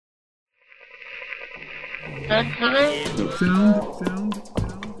Sound.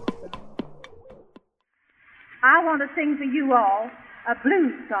 I want to sing for you all a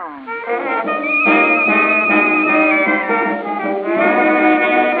blues song.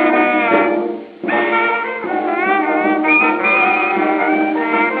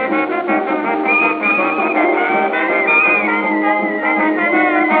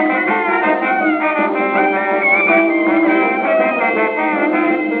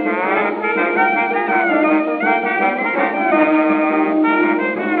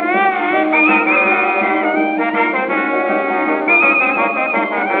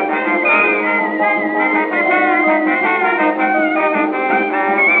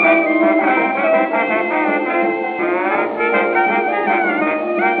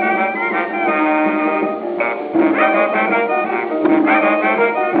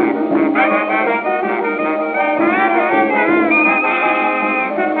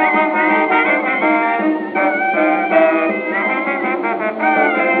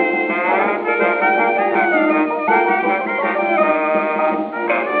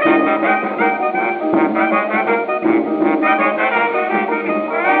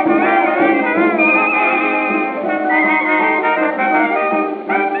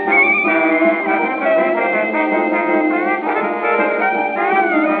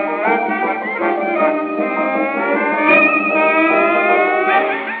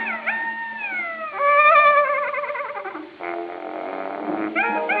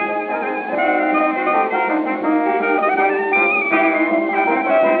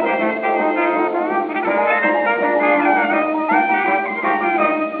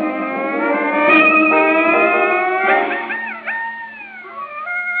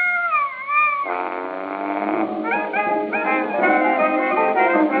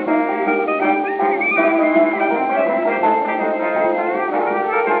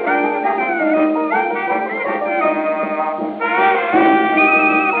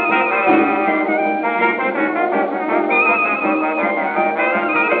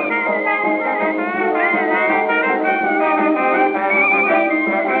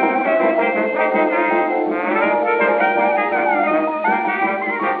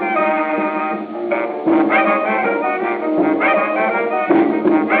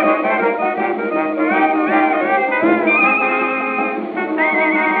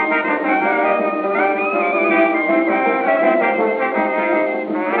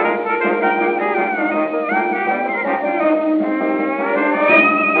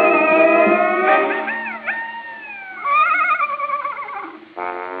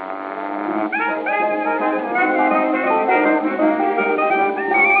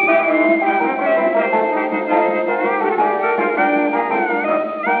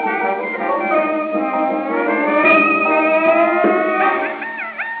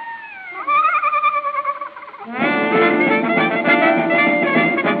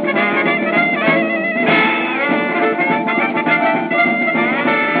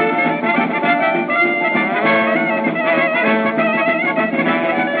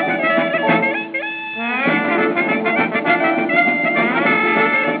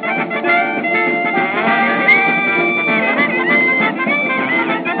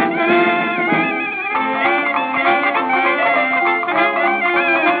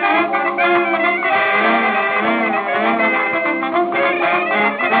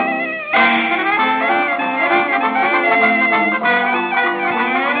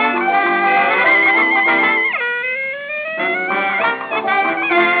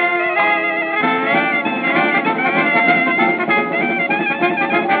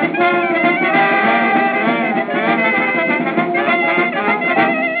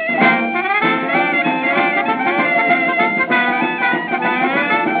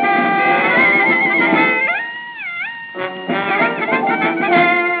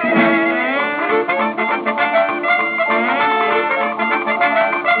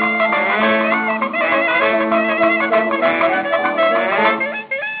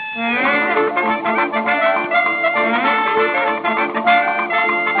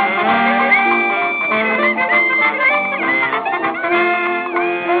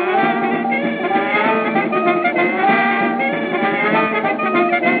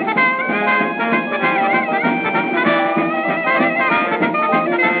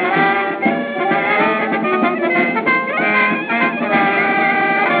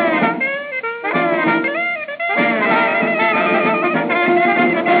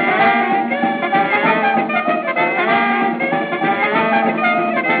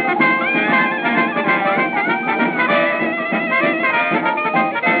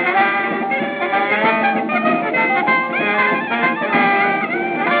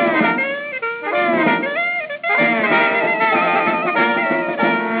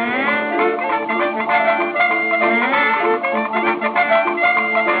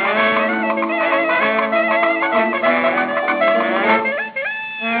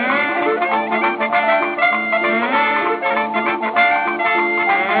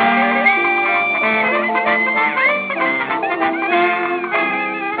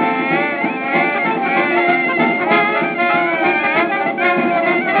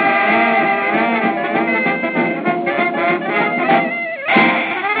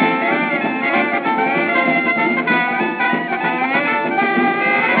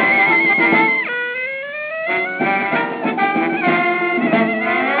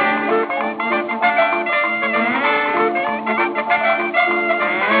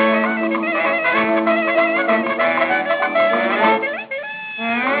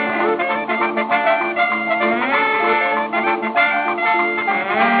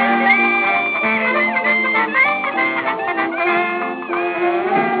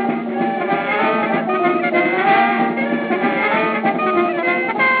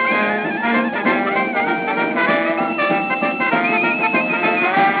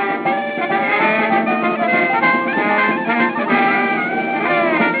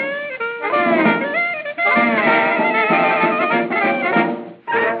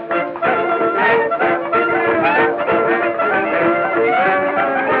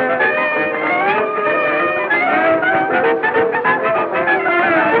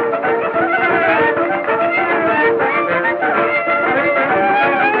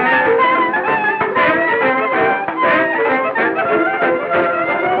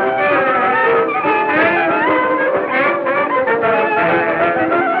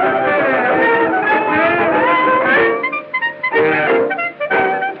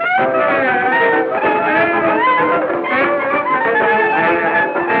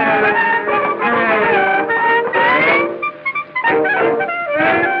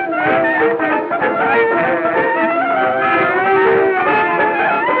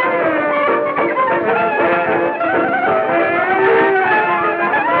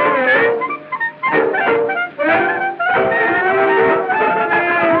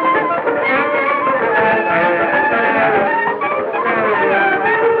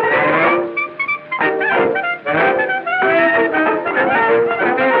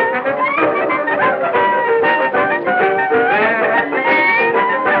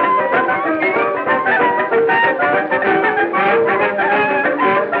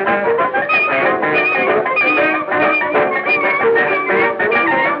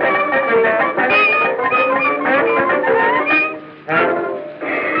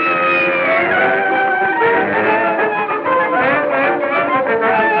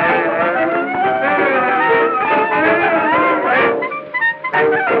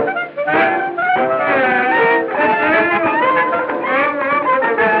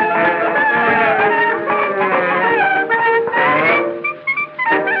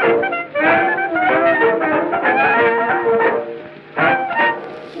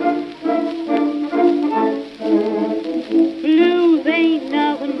 Blues ain't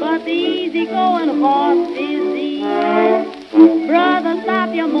nothing but the easy-going horse disease. Brother,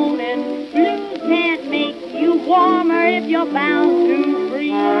 stop your moaning. Blues can't make you warmer if you're bound to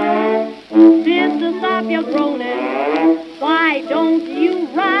freeze. Sister, stop your groaning. Why don't you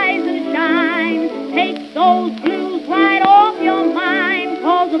rise and shine? Take those blues right off your mind,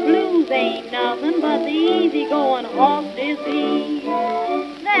 'cause the blues ain't nothing but the easy-going horse disease.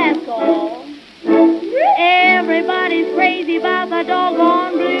 That's all. Everybody's crazy about the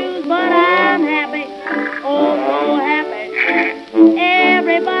doggone blues, but I'm happy, oh so happy.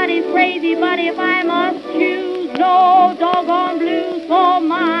 Everybody's crazy, but if I must choose, no doggone blues for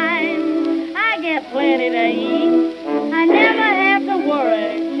mine. I get plenty to eat, I never have to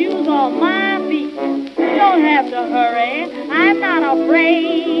worry, shoes on my feet. Don't have to hurry, I'm not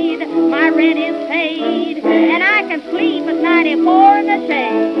afraid. My rent is paid, and I can sleep at 94 in the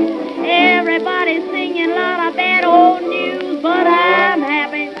shade. Everybody's singing a lot of bad old news, but I'm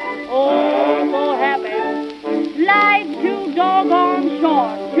happy, oh so happy. Life's too doggone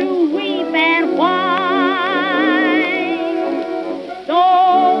short to weep and whine.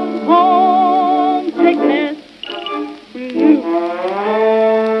 Those homesickness blues,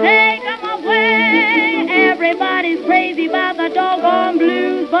 take 'em away. Everybody's crazy about the doggone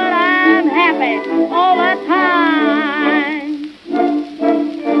blues, but I'm happy all the time.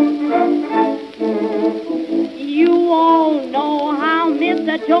 You all know how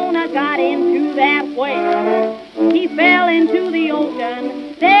Mr. Jonah got into that whale. He fell into the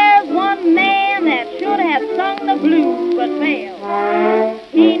ocean. There's one man that should have sung the blues but failed.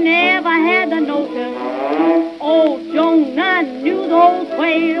 He never had the notion. Old Jonah knew those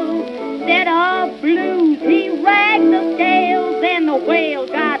whales. Instead of blues, he ragged the scales, and the whale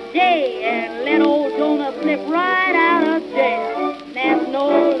got day and let old Jonah slip right out of jail. That's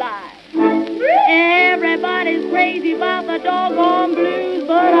no lie. Everybody's crazy about the doggone blues,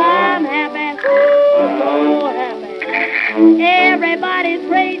 but I'm happy, so happy. Everybody's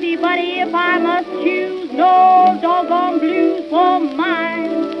crazy, but if I must choose, no doggone blues for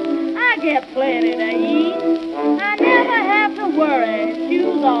mine. I get plenty to eat, I never have to worry,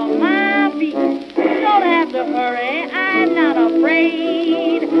 shoes on my feet. Don't have to hurry, I'm not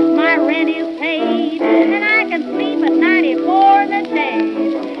afraid. My rent is paid, and I can sleep at 94 in the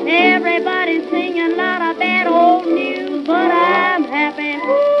shade. Everybody's singing a lot of bad old news, but I'm happy,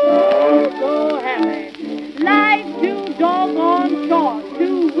 oh, so happy. Life's too doggone short to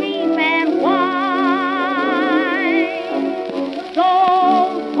weep and whine.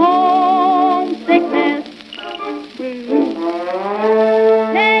 Those homesickness blues,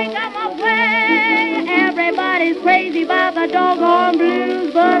 take 'em away. Everybody's crazy about the doggone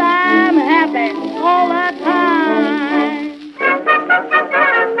blues, but I'm happy all the time.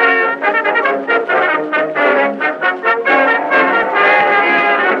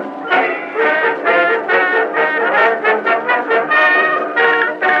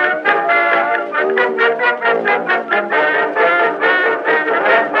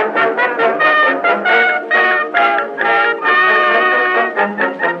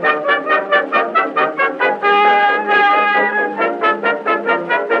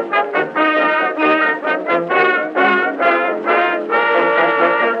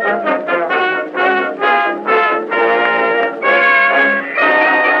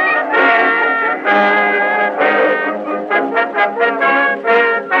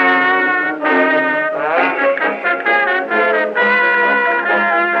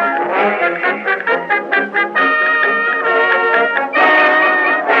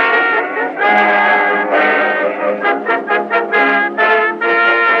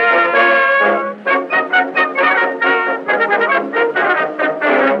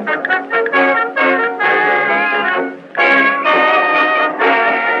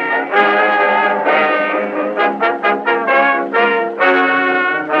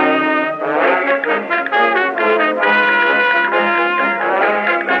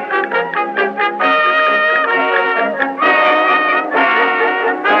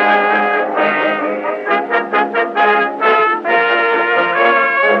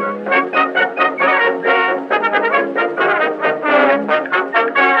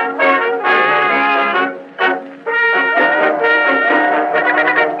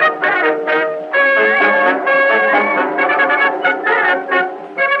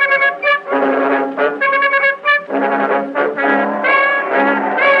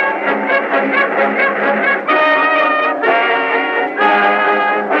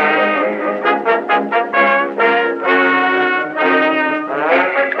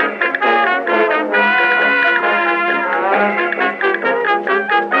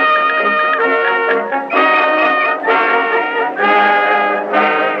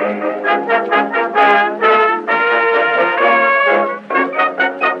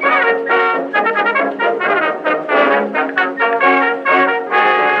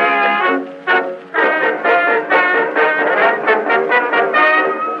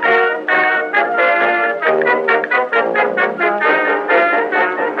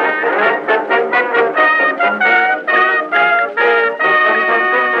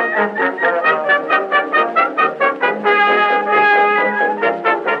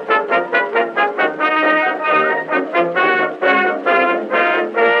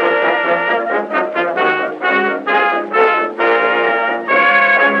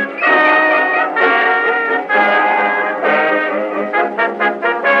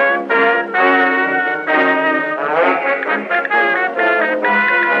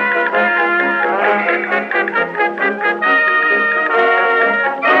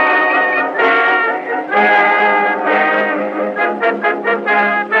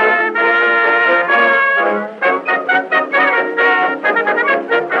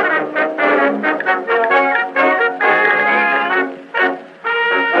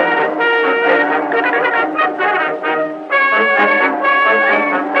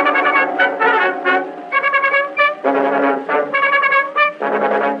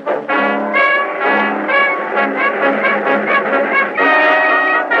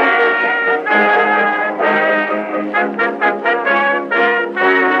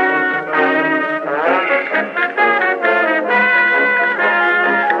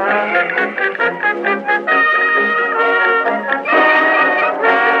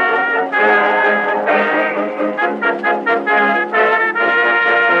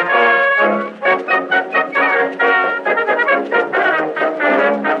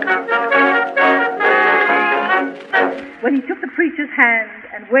 hand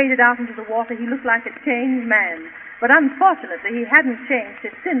and waded out into the water, he looked like a changed man. But unfortunately, he hadn't changed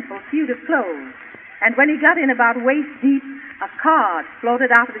his sinful suit of clothes. And when he got in about waist deep, a card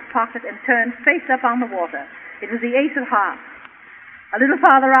floated out of his pocket and turned face up on the water. It was the Ace of Hearts. A little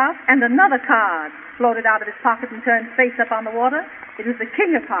farther out, and another card floated out of his pocket and turned face up on the water. It was the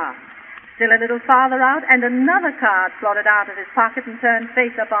King of Hearts. Still a little farther out, and another card floated out of his pocket and turned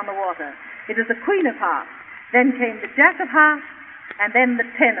face up on the water. It was the Queen of Hearts. Then came the Jack of Hearts, and then the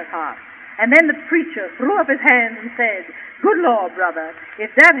Ten of Hearts. And then the preacher threw up his hands and said, "Good Lord, brother,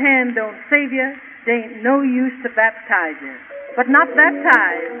 if that hand don't save you, there ain't no use to baptize you." But not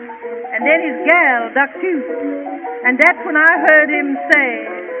baptized. And then his gal ducked too. And that's when I heard him say,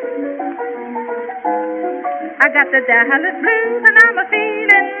 "I got the Dallas blues and I'm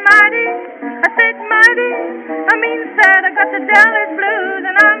a-feeling mighty." I said mighty, I mean sad. I got the Dallas blues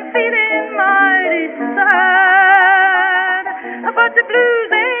and I'm feeling mighty sad. But the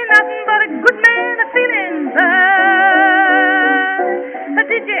blues ain't nothing but a good man a-feeling bad.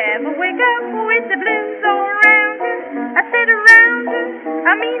 Did you ever wake up with the blues all around you? I said around you,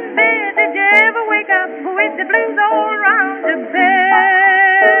 I mean bed. Did you ever wake up with the blues all around your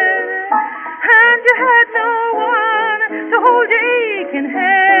bed? And you had no one to hold your aching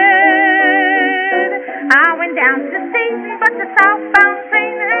head. I went down to the station, but the southbound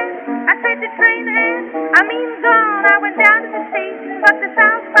train had. I said the train had, I mean gone. I went down to the station, but the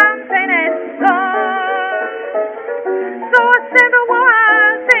southbound train had gone. So I sent a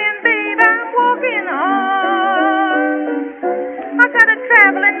wire saying, "Babe, I'm walking on. I got a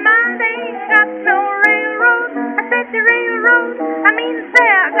traveling mind, ain't got no railroad." I said the railroad, I mean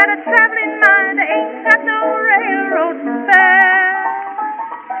fare. I got a traveling mind, ain't got no railroad fare.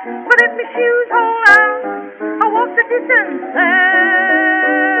 But if my shoes hold out, I walk the distance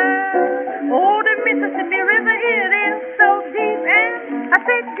there. Oh, the Mississippi River, it is so deep, and I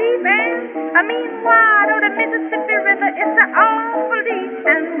said deep, and I mean wide. Oh, the Mississippi River is so awful deep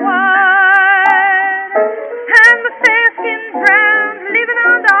and wide. And my fair-skinned brown living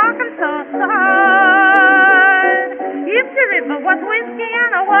on the Arkansas side. If the river was whiskey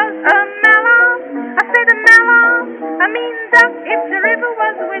and I was a mellow, I said a mellow, I mean duck. If the river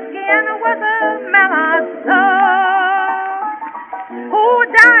was whiskey and I was a mellow duck. Oh,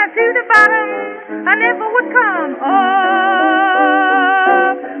 dive to the bottom, I never would come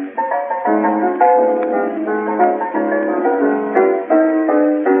up.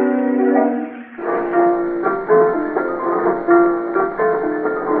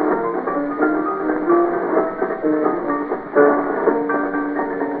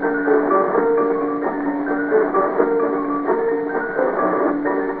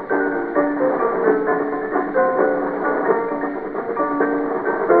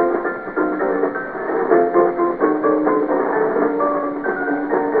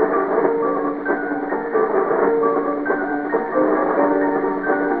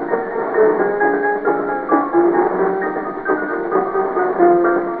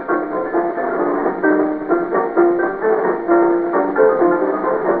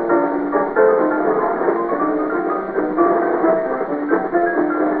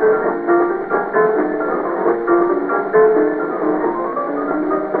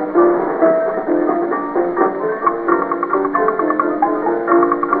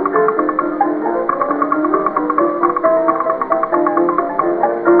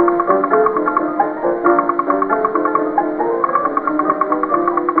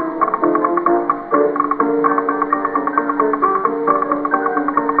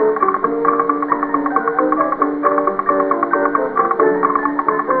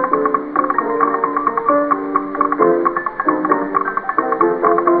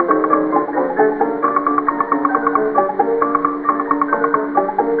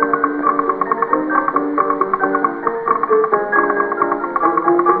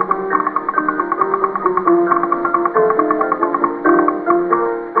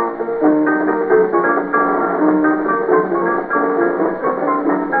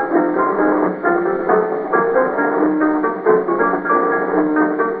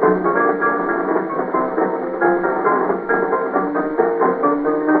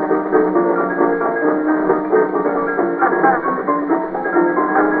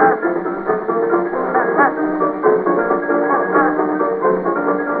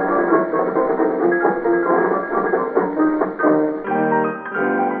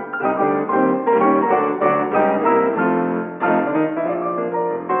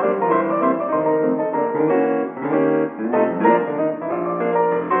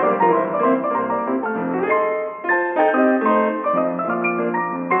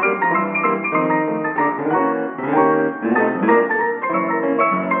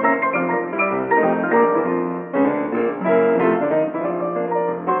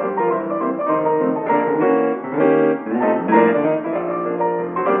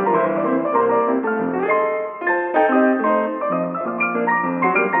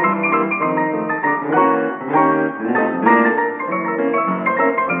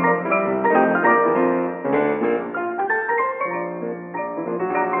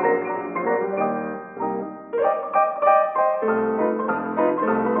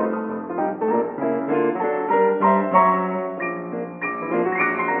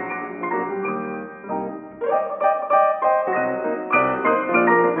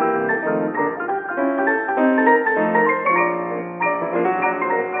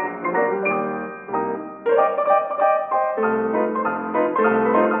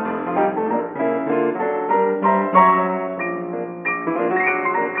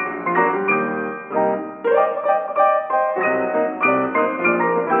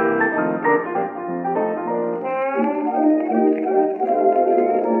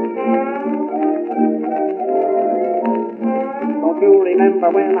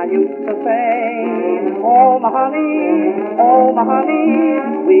 when I used to say, oh my honey,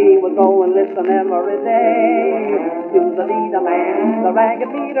 we would go and listen every day to the leader man, the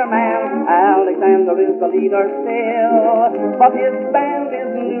ragged leader man. Alexander is the leader still, but his band is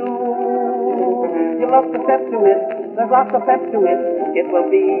new. You love to step to it, there's lots of pep to it. It will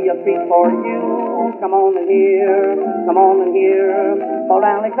be a treat for you. Come on in here, for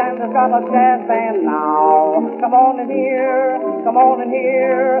Alexander's got a jazz band now. Come on in here,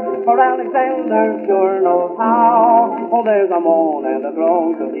 for Alexander sure knows how. Oh, there's a moan and a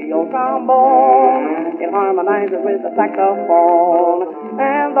groan to the old trombone. It harmonizes with the saxophone,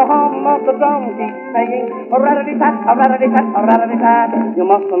 and the hum of the drum keeps saying, a-rattity-tat, a-rattity-tat, a-rattity-tat. You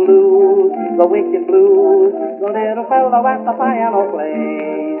mustn't lose the wicked blues the little fellow at the piano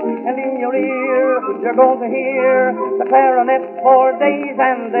plays. And in your ear, you're going to hear the clarinet for days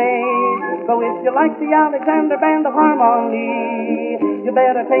and days. So if you like the Alexander Band of Harmony, you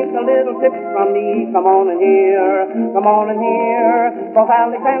better take a little tip from me. Come on in here, for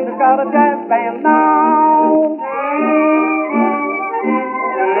Alexander's got a jazz band now.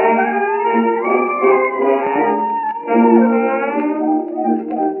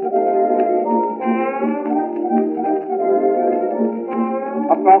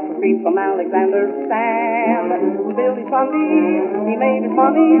 Across the street from Alexander's stand, Billy Sunday, he made his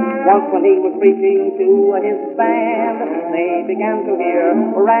money. Once when he was preaching to his band, they began to hear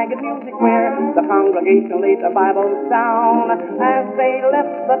ragged music where the congregation laid their Bibles down as they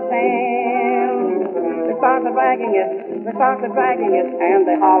left the tent. They started dragging it, and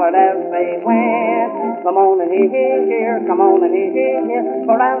they hollered as they went. Come on in here,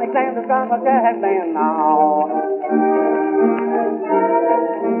 for Alexander's got a jazz band now.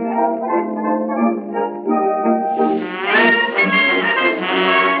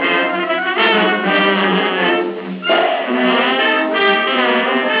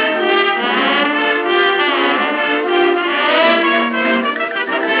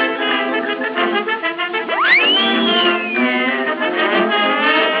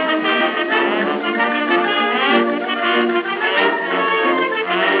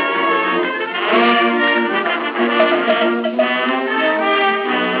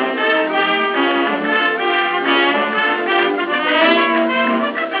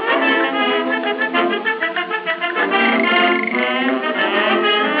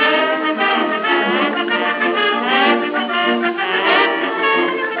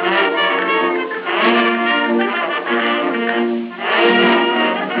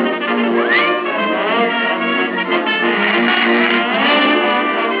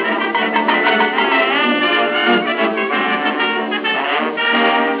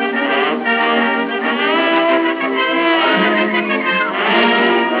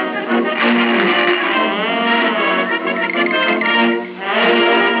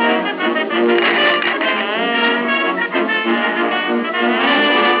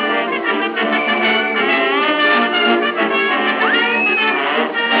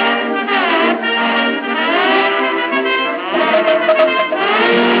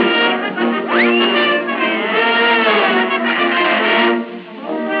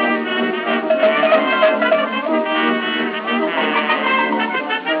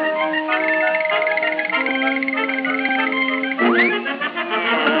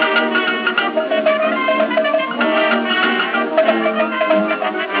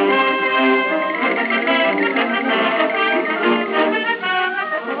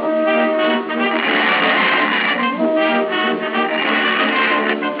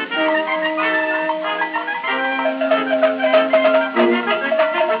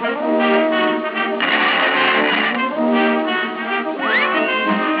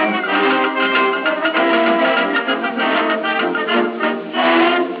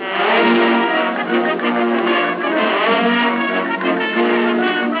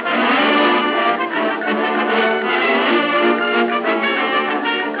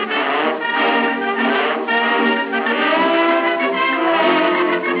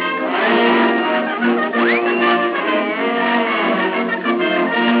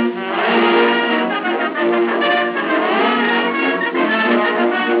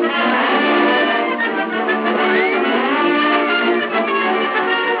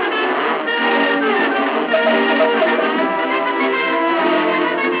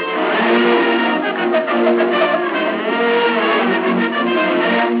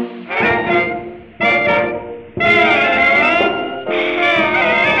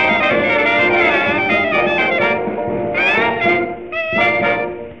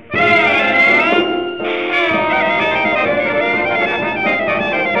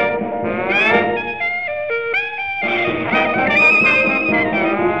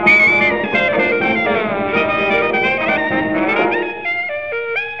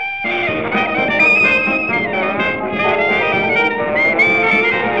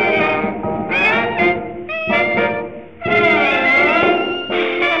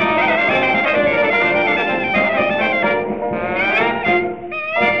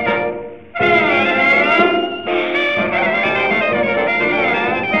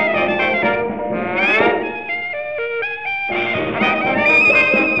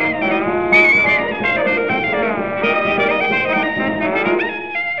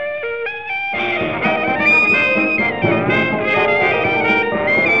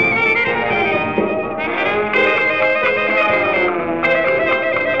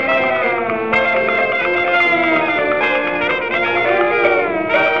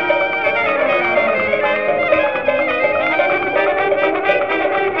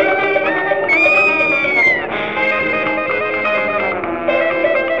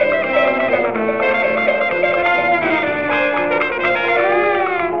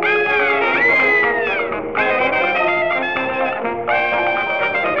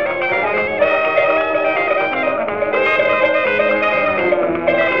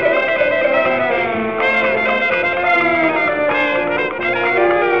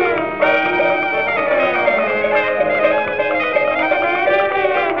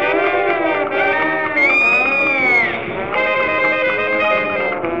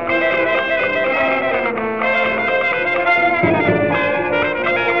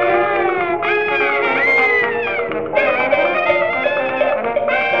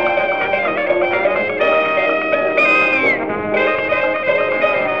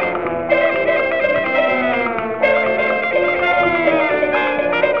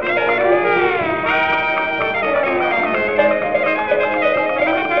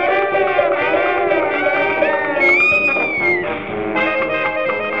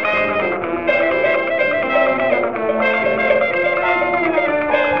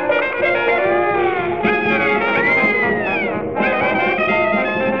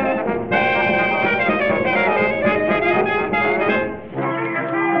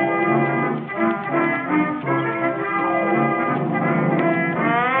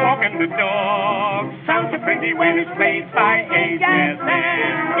 the dog sounds so pretty when it's played by a jazz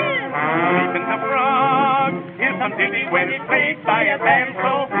band. Even the frog is some ditty when it's played by a band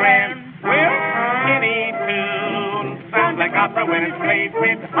so grand. Well, any tune sounds like opera when it's played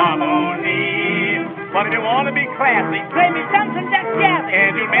with harmony. But if you want to be classy, Play me something that's jazzy.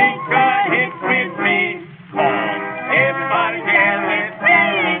 and you make a hit with me, call everybody jazz it,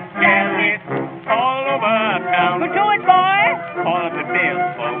 jazz it, all over town. Go to it, boy. All of the best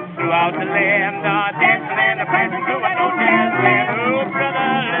folks throughout the land are dancing and a prancing to an old jazz band. Oh,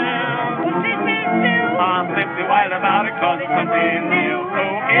 brother, I'm simply wild about it 'cause it's something new. So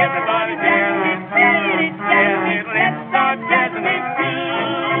everybody jazz it, jazz it, let's start jazzing it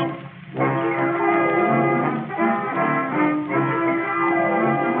too.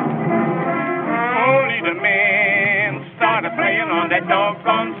 Only the man started playing on that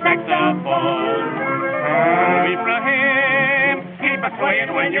doggone saxophone. Abraham, keep a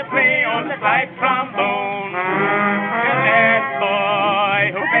swaying when you play on the slide trombone. And that boy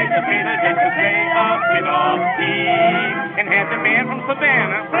who begged the Beatles just to play a bit of key, and had the man from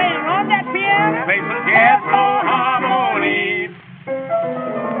Savannah Playing on that piano. play some jazz harmony.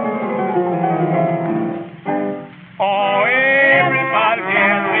 Oh, everybody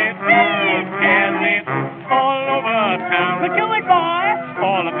jazz it, all over town. Go to it, boy.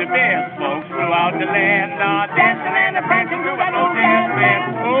 All of the best folks throughout the land are dancing and a prancing to an old jazz band.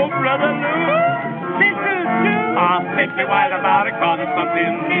 Oh, brother Lou, Sisters, too. I'm simply wild about it 'cause it's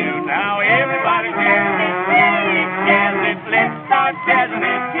something new. Now everybody jazz it, let's start jazzing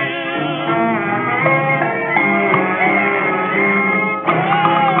it too.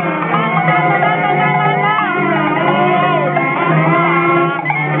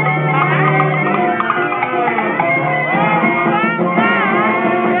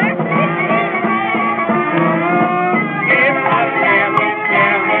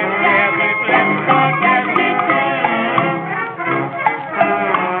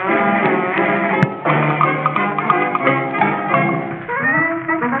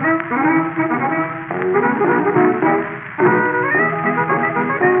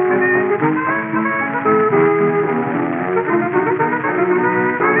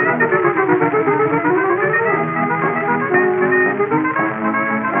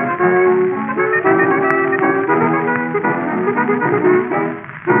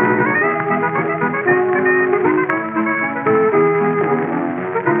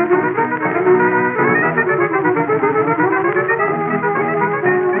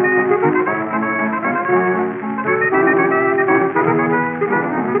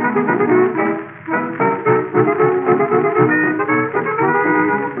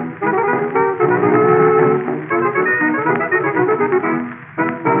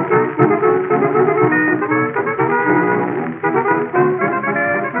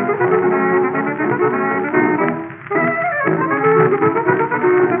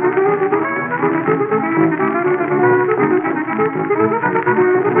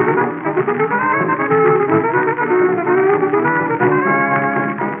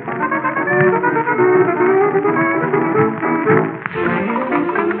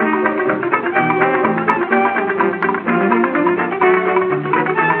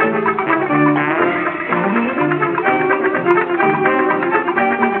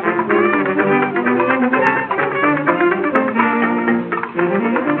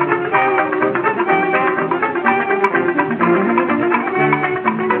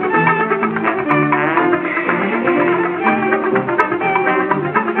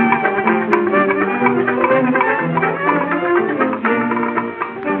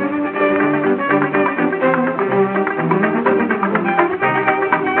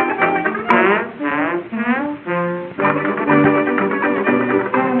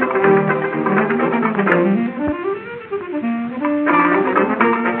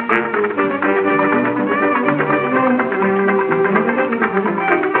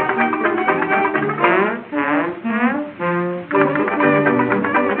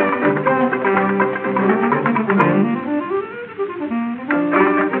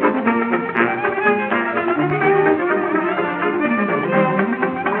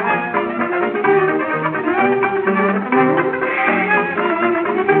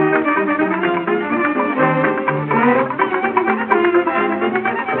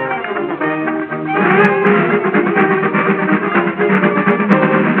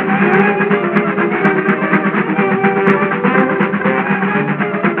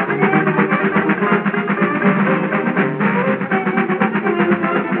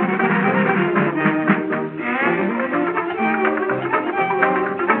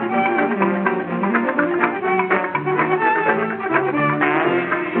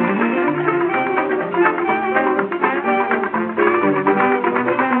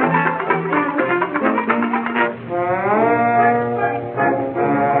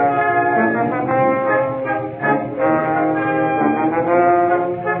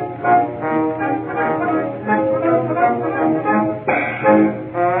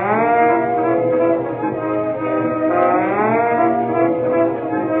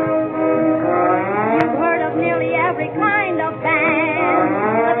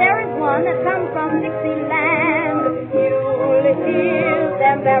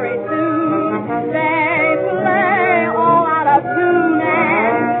 very soon they play all out of tune,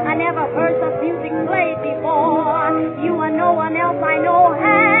 and I never heard such music played before. You and no one else I know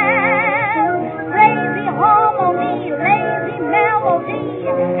has crazy harmony, lazy melody,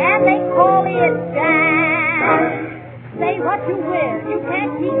 and they call it jazz. Say what you will, you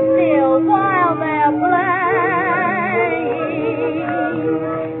can't keep still while they're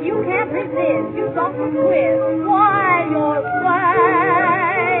playing. You can't resist, you got to twist while you're swaying.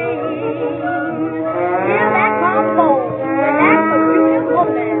 Hear that trombone with that peculiar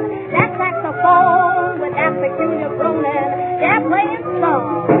groaning, that saxophone with that peculiar groaning. They're playing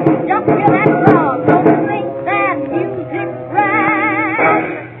songs, just hear that drum, don't think that music's right.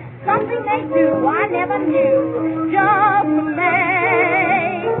 Something they do I never knew, just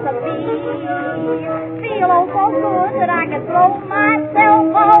makes me feel oh so good that I can throw myself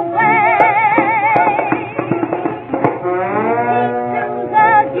away. These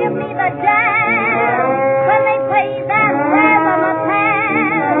tunes give me the jazz when they play that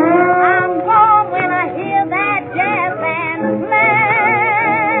razzmatazz. I'm gone when I hear that jazz band play.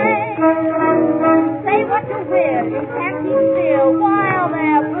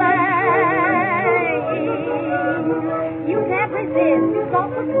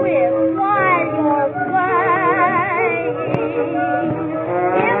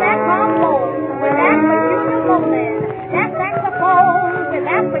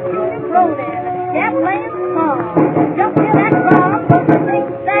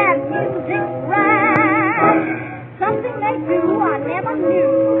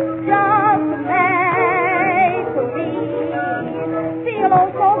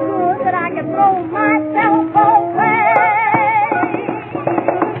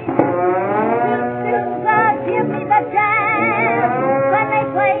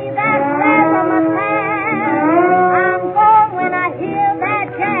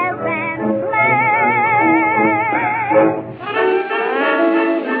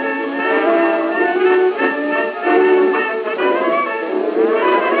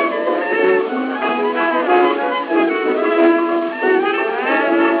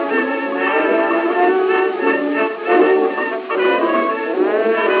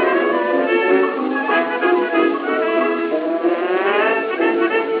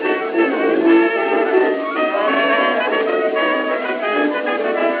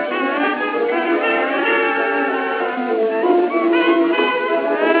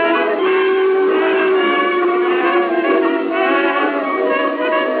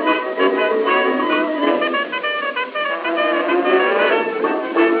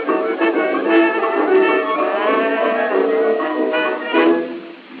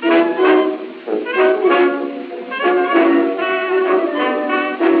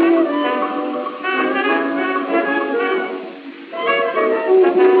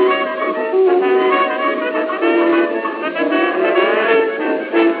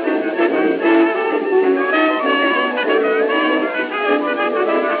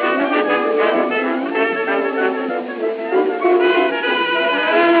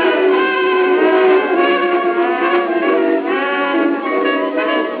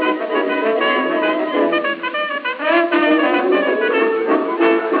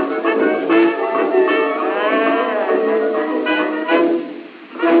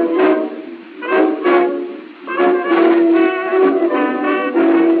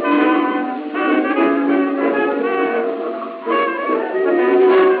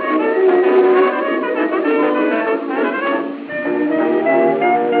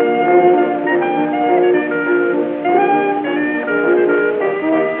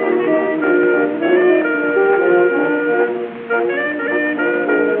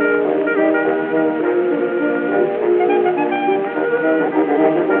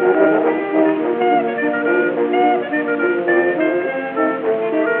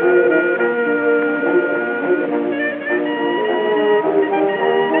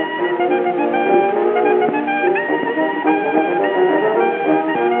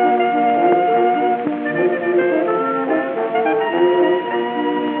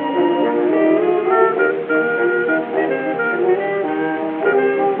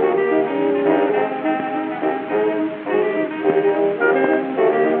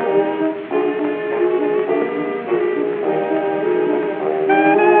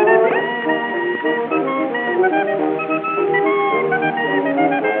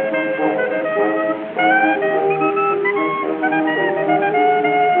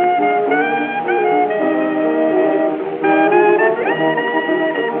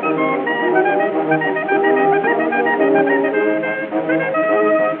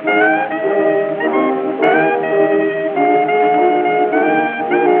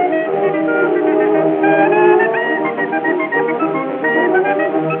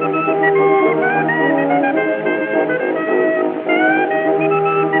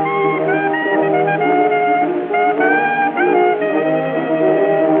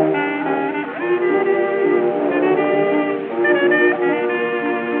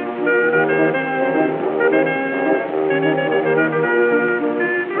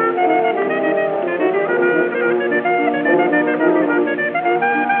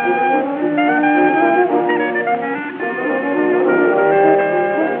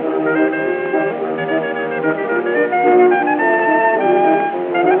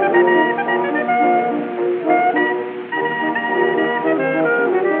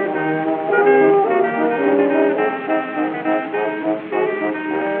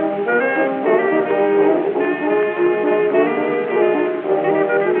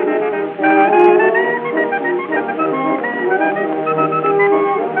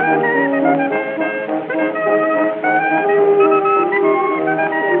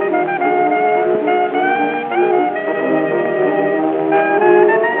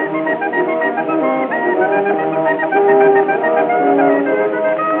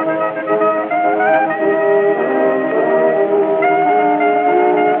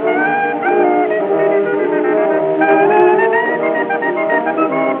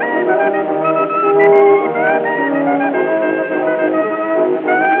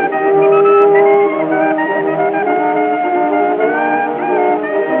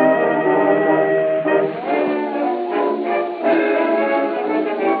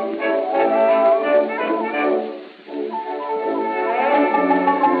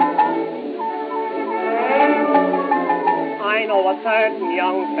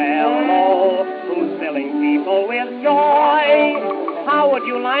 would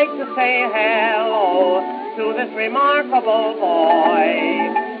you like to say hello to this remarkable boy?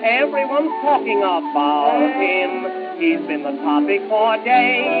 Everyone's talking about him. He's been the topic for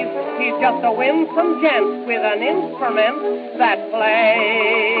days. He's just a winsome gent with an instrument that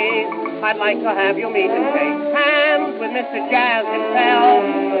plays. I'd like to have you meet and shake hands with Mr. Jazz himself.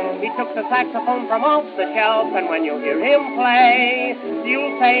 He took the saxophone from off the shelf, and when you hear him play,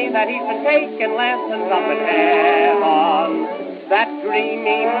 you'll say that he's been taking lessons up in heaven. That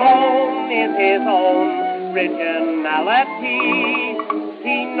dreamy moan is his own originality.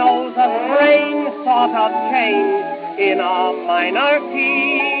 He knows a strange sort of change in a minor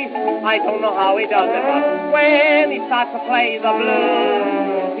key. I don't know how he does it, but when he starts to play the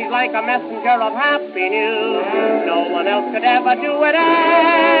blues, he's like a messenger of happy news. No one else could ever do it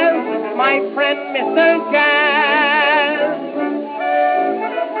as my friend Mr. Jazz.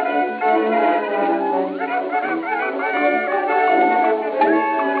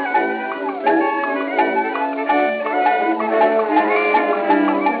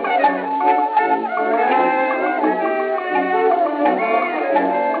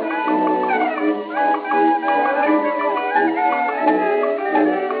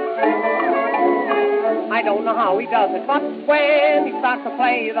 I don't know how he does it, but when he starts to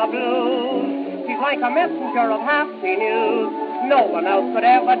play the blues, he's like a messenger of happy news. No one else could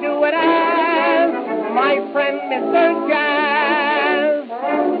ever do it as my friend Mr. Jazz.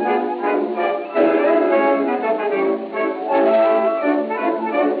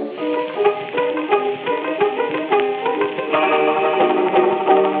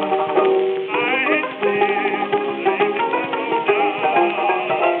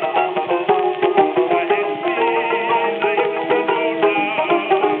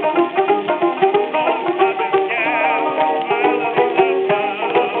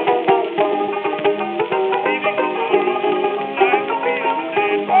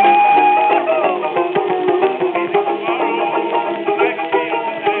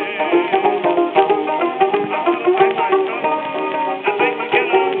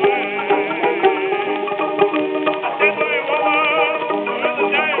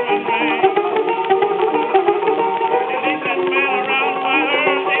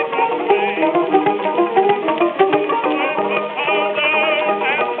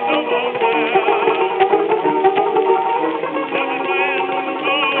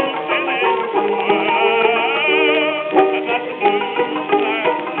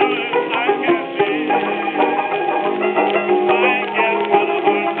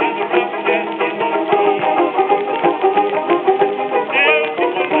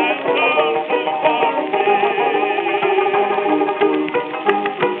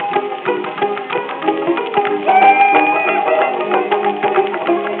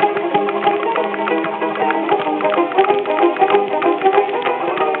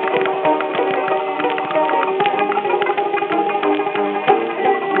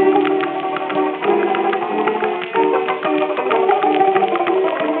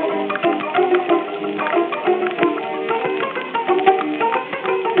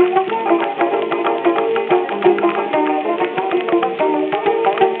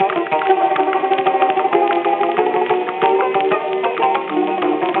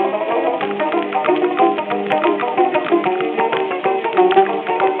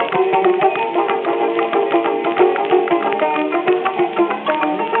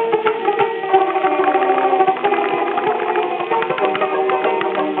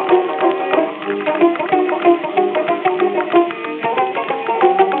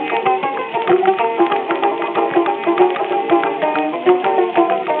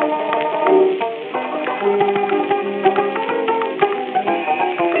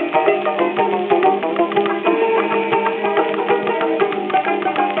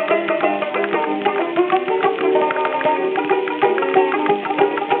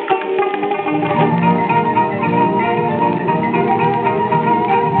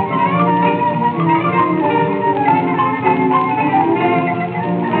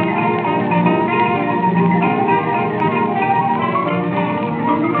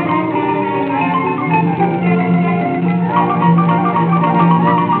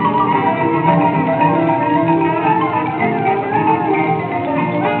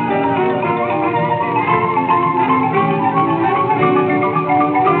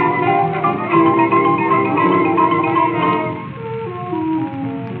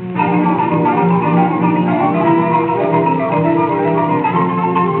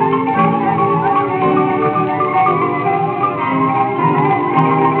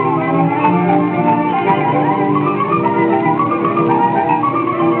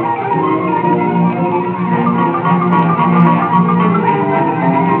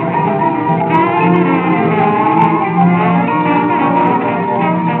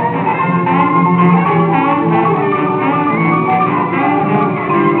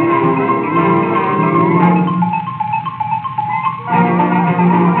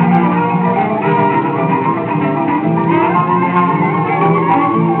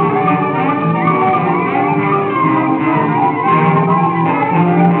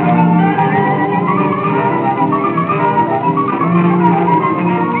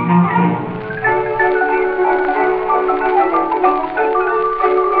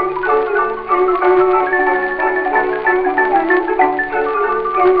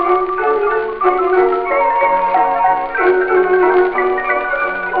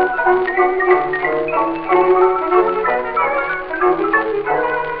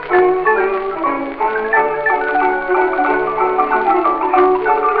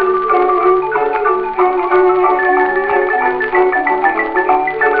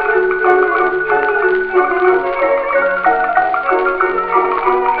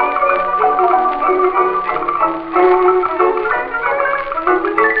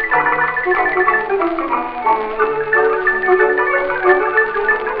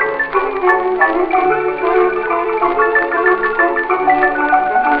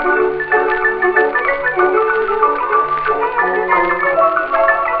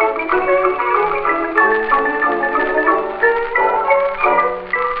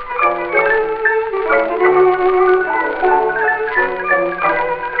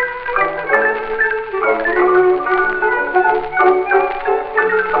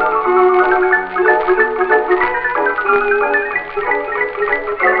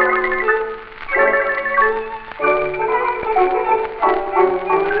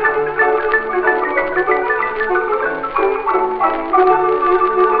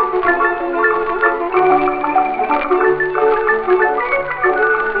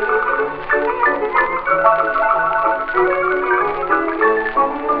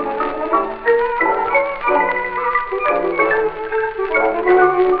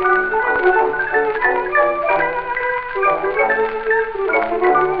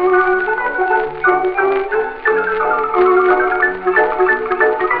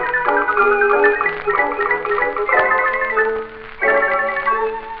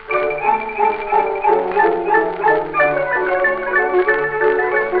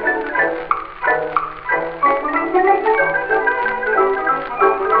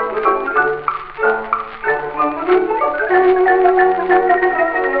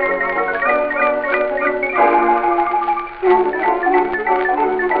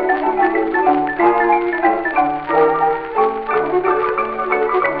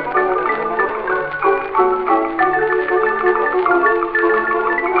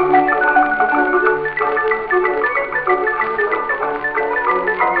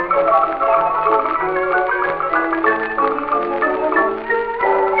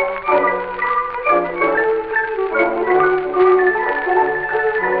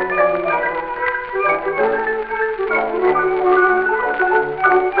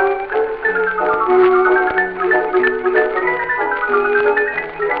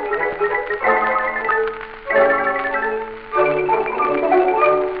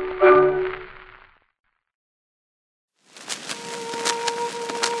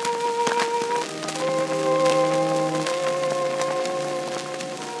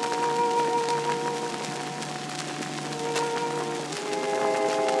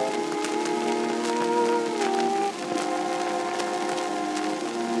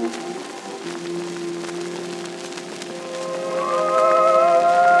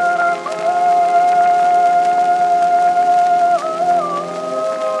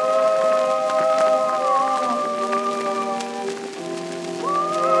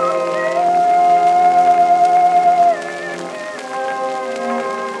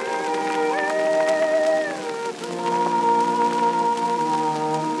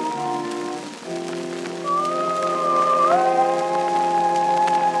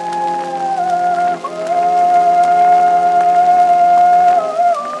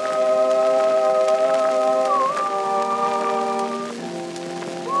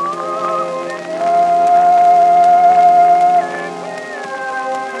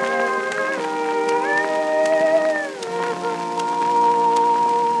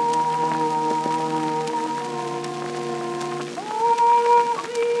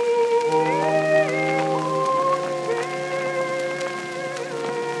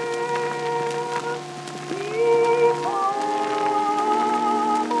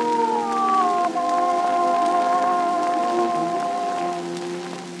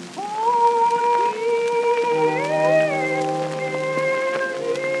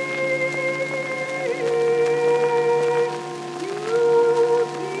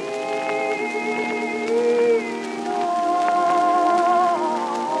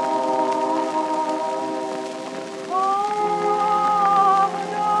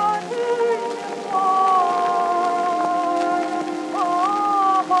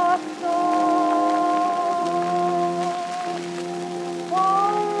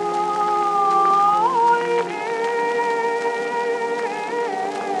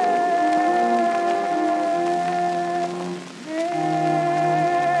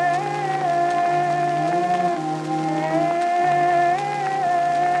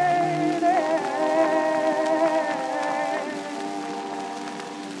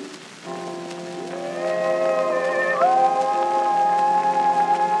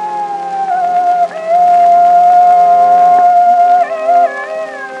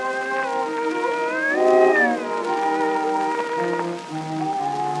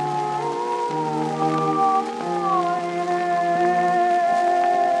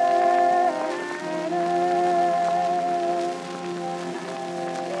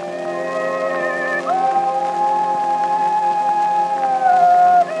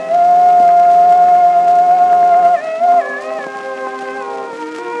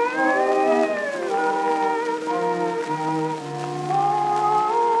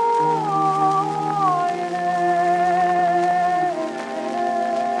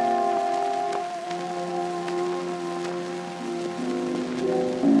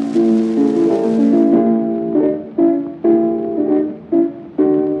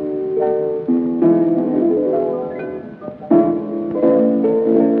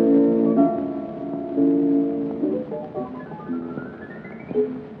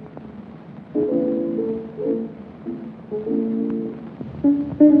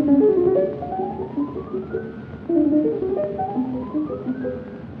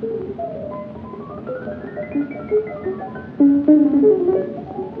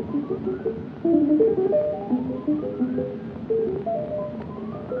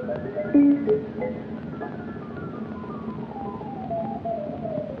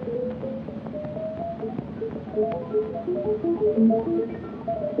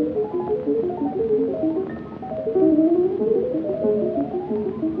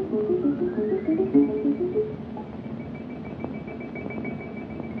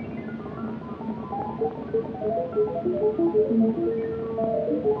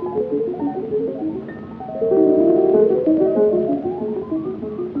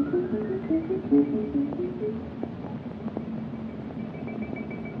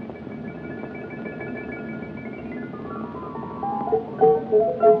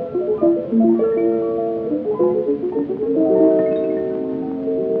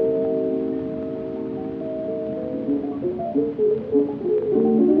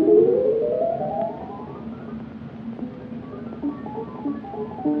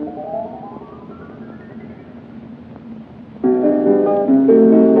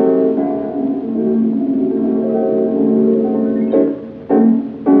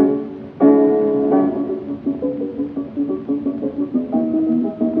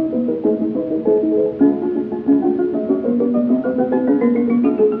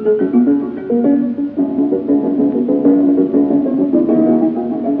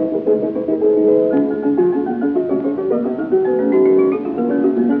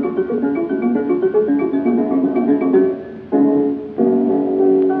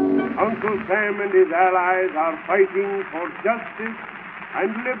 Uncle Sam and his allies are fighting for justice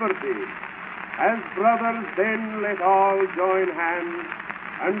and liberty. As brothers, then let all join hands,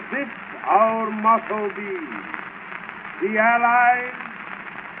 and this our motto be: the Allies,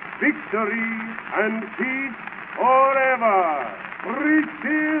 victory and peace forever. Three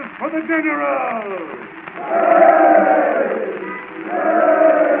cheers for the General!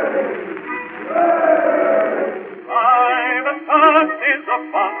 Private First is a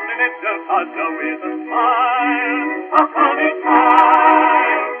fun in itself, Hudger with a smile, a funny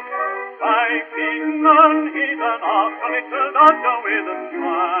smile. By being unheathen, often little Dodger with a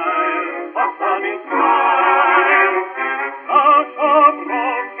smile, a funny smile. Now short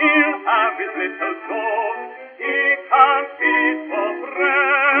road, he'll have his little soul, he can't beat for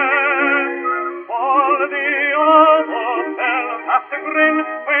breath. All the other fellows have to grin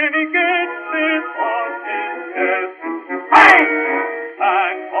when he gets this on his chest. Hey!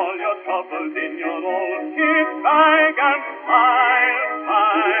 Pack all your troubles in your old kit bag and smile,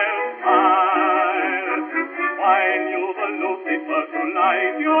 smile, smile. While you've a Lucifer to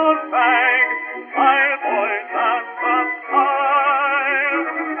light your bag, smile, boys, that's the smile.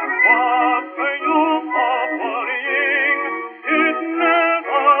 What's the use of worrying? It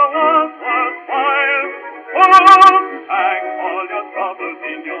never was worthwhile. Oh, pack all your troubles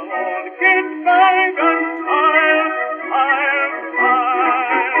in your old kit bag and smile, smile,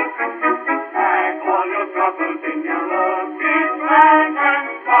 smile. Pack all your troubles in your old kit bag and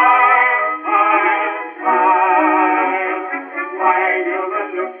smile, smile, smile. While you're a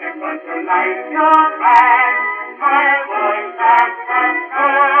Lucifer to light your bag, smile, boys, that's the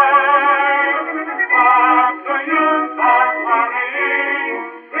smile. What's the use of worrying?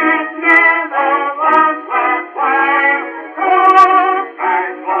 It never was worthwhile. Oh,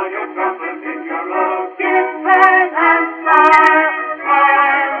 pack all your troubles in your old kit bag and smile,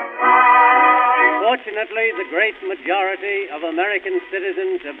 smile, smile. Fortunately, the great majority of American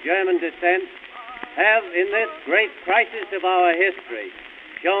citizens of German descent have, in this great crisis of our history,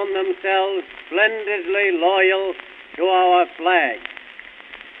 shown themselves splendidly loyal to our flag.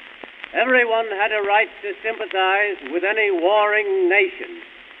 Everyone had a right to sympathize with any warring nation.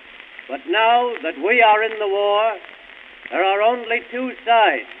 But now that we are in the war, there are only two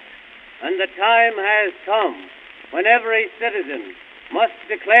sides, and the time has come when every citizen must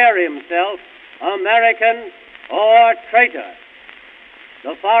declare himself American or traitor.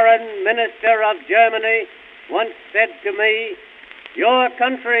 The foreign minister of Germany once said to me, "Your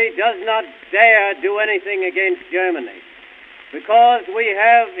country does not dare do anything against Germany, because we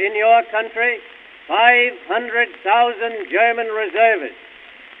have in your country 500,000 German reservists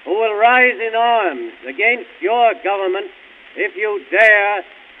who will rise in arms against your government if you dare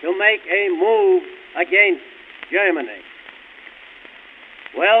to make a move against Germany."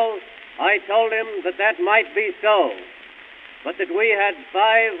 Well, I told him that that might be so, but that we had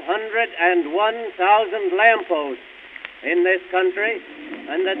 501,000 lampposts in this country,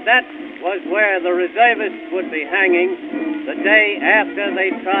 and that was where the reservists would be hanging the day after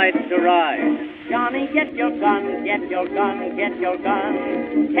they tried to rise. Johnny, get your gun, get your gun, get your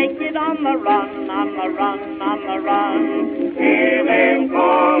gun. Take it on the run, on the run, on the run. Hear them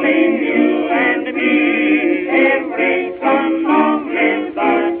calling you and me, every son of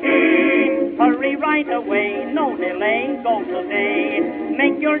liberty. Hurry right away, no delay, go today.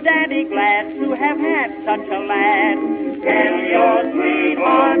 Make your daddy glad to have had such a lad. Tell your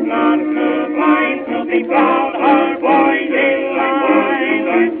sweetheart not to mind, to be proud her boys in line.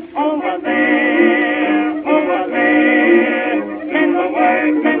 Over there, over there. Send the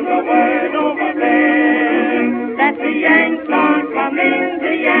word over there. That the Yanks are coming,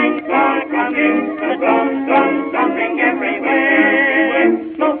 the Yanks are coming. The drums, drums thumping everywhere.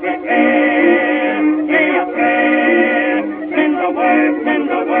 So prepare, say a prayer. Send the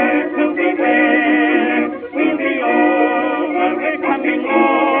word to beware. We'll be over, we're coming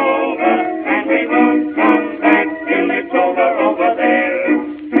over, and we won't come back till it's over there.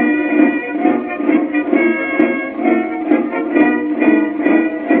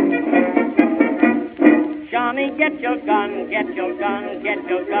 Johnny, get your gun, get your gun, get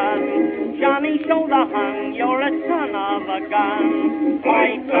your gun. Johnny, show the Hun you're a son of a gun.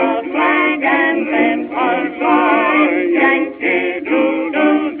 Fight the flag and let her fly. Yankee do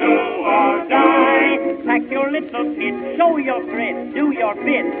or die. Pack your little kit, show your grit, do your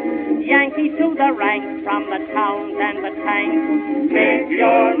bit. Yankee to the ranks from the towns and the tanks. Make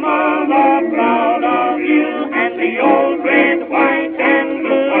your mother proud of you and the old red, white, and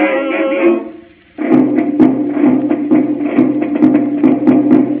blue.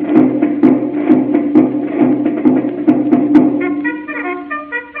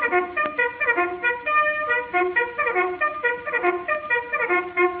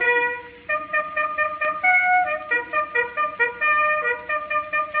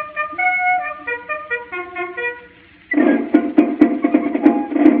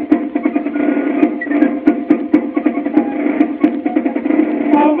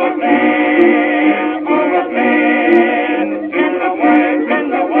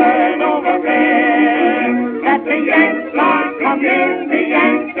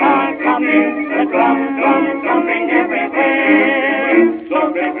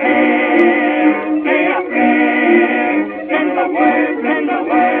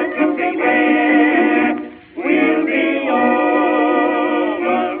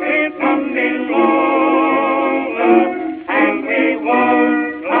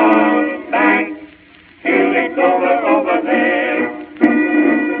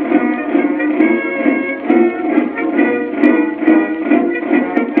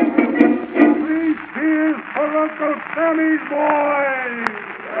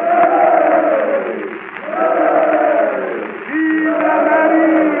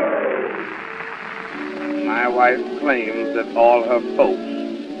 My wife claims that all her folks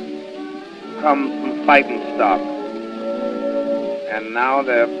come from fighting stock, and now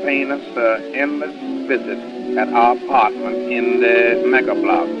they're paying us an endless visit at our apartment in the mega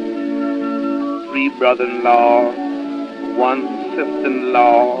block. 3 brother-in-law, 1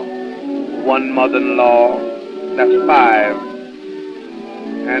 sister-in-law, 1 mother-in-law, that's 5.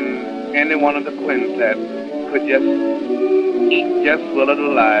 And any one of the quintet could just eat just will it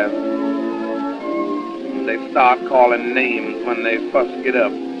alive. They start calling names when they first get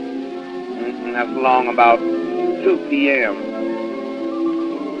up. And that's long about 2 p.m.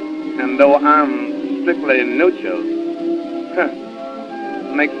 And though I'm strictly neutral,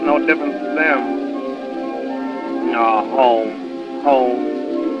 makes no difference to them. Home,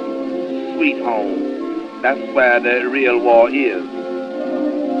 sweet home. That's where the real war is.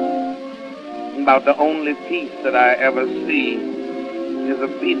 About the only piece that I ever see is a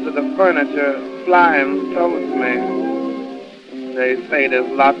piece of the furniture flying towards me. They say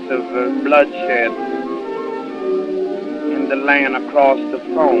there's lots of bloodshed in the land across the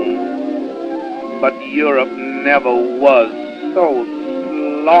foam, but Europe never was so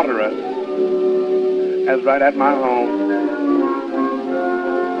slaughterous as right at my home.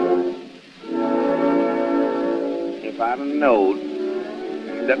 If I'd have known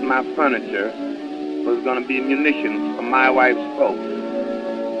that my furniture was going to be munitions for my wife's folks,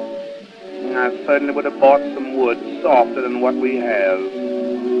 I certainly would have bought some wood softer than what we have,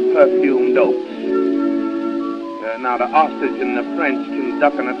 perfumed oaks. Now the ostrich and the French can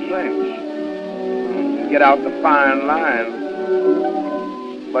duck in a trench, get out the fine lines,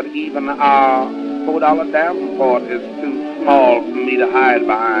 but even our $4 Davenport is too small for me to hide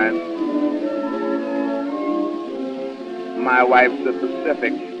behind. My wife's a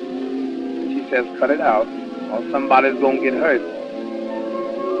Pacific. She says, cut it out, or somebody's going to get hurt.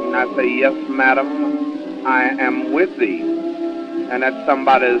 And I say, yes, madam, I am with thee. And that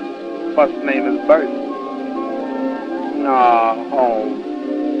somebody's first name is Bert. Ah, home.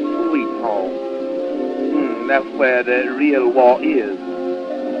 Sweet home. That's where the real war is.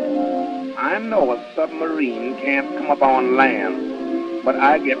 I know a submarine can't come up on land, but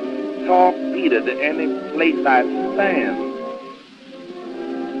I get torpedoed any place I stand.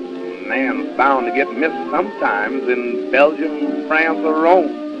 Man's bound to get missed sometimes in Belgium, France, or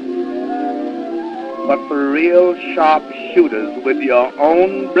Rome. But for real sharp shooters with your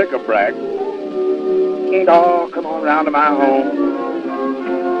own bric-a-brac, oh, come on round to my home.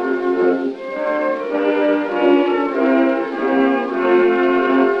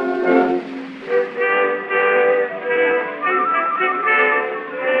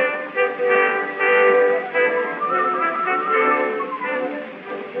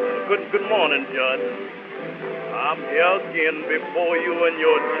 Good morning, Judge. I'm here again before you and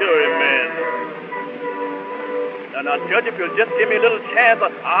your jurymen. Now, Judge, if you'll just give me a little chance,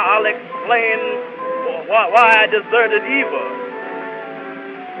 I'll explain why I deserted Eva.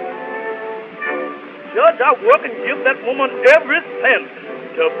 Judge, I work and give that woman every cent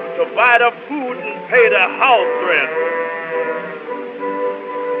to buy the food and pay the house rent.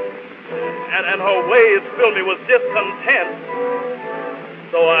 And her ways filled me with discontent.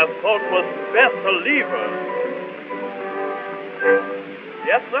 So I thought it was best to leave her.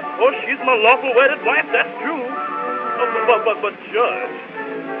 Yes, of course, she's my lawful wedded wife, that's true. But Judge,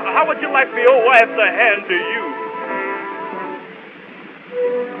 how would you like for your wife to hand to you?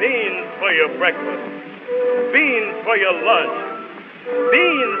 Beans for your breakfast, beans for your lunch,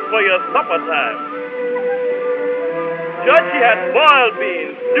 beans for your supper time. Judge, she had boiled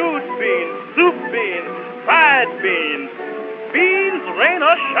beans, stewed beans, soup beans, fried beans. Beans, rain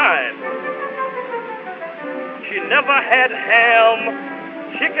or shine. She never had ham,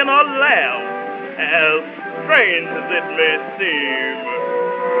 chicken or lamb, as strange as it may seem.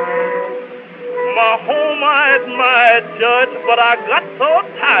 My home I admired, Judge, but I got so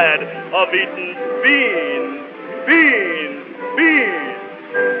tired of eating beans.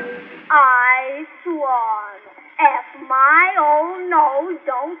 I swan, if my own nose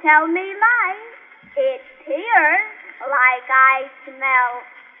don't tell me lies, it's here. Like I smell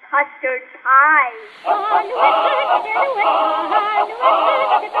custard pie.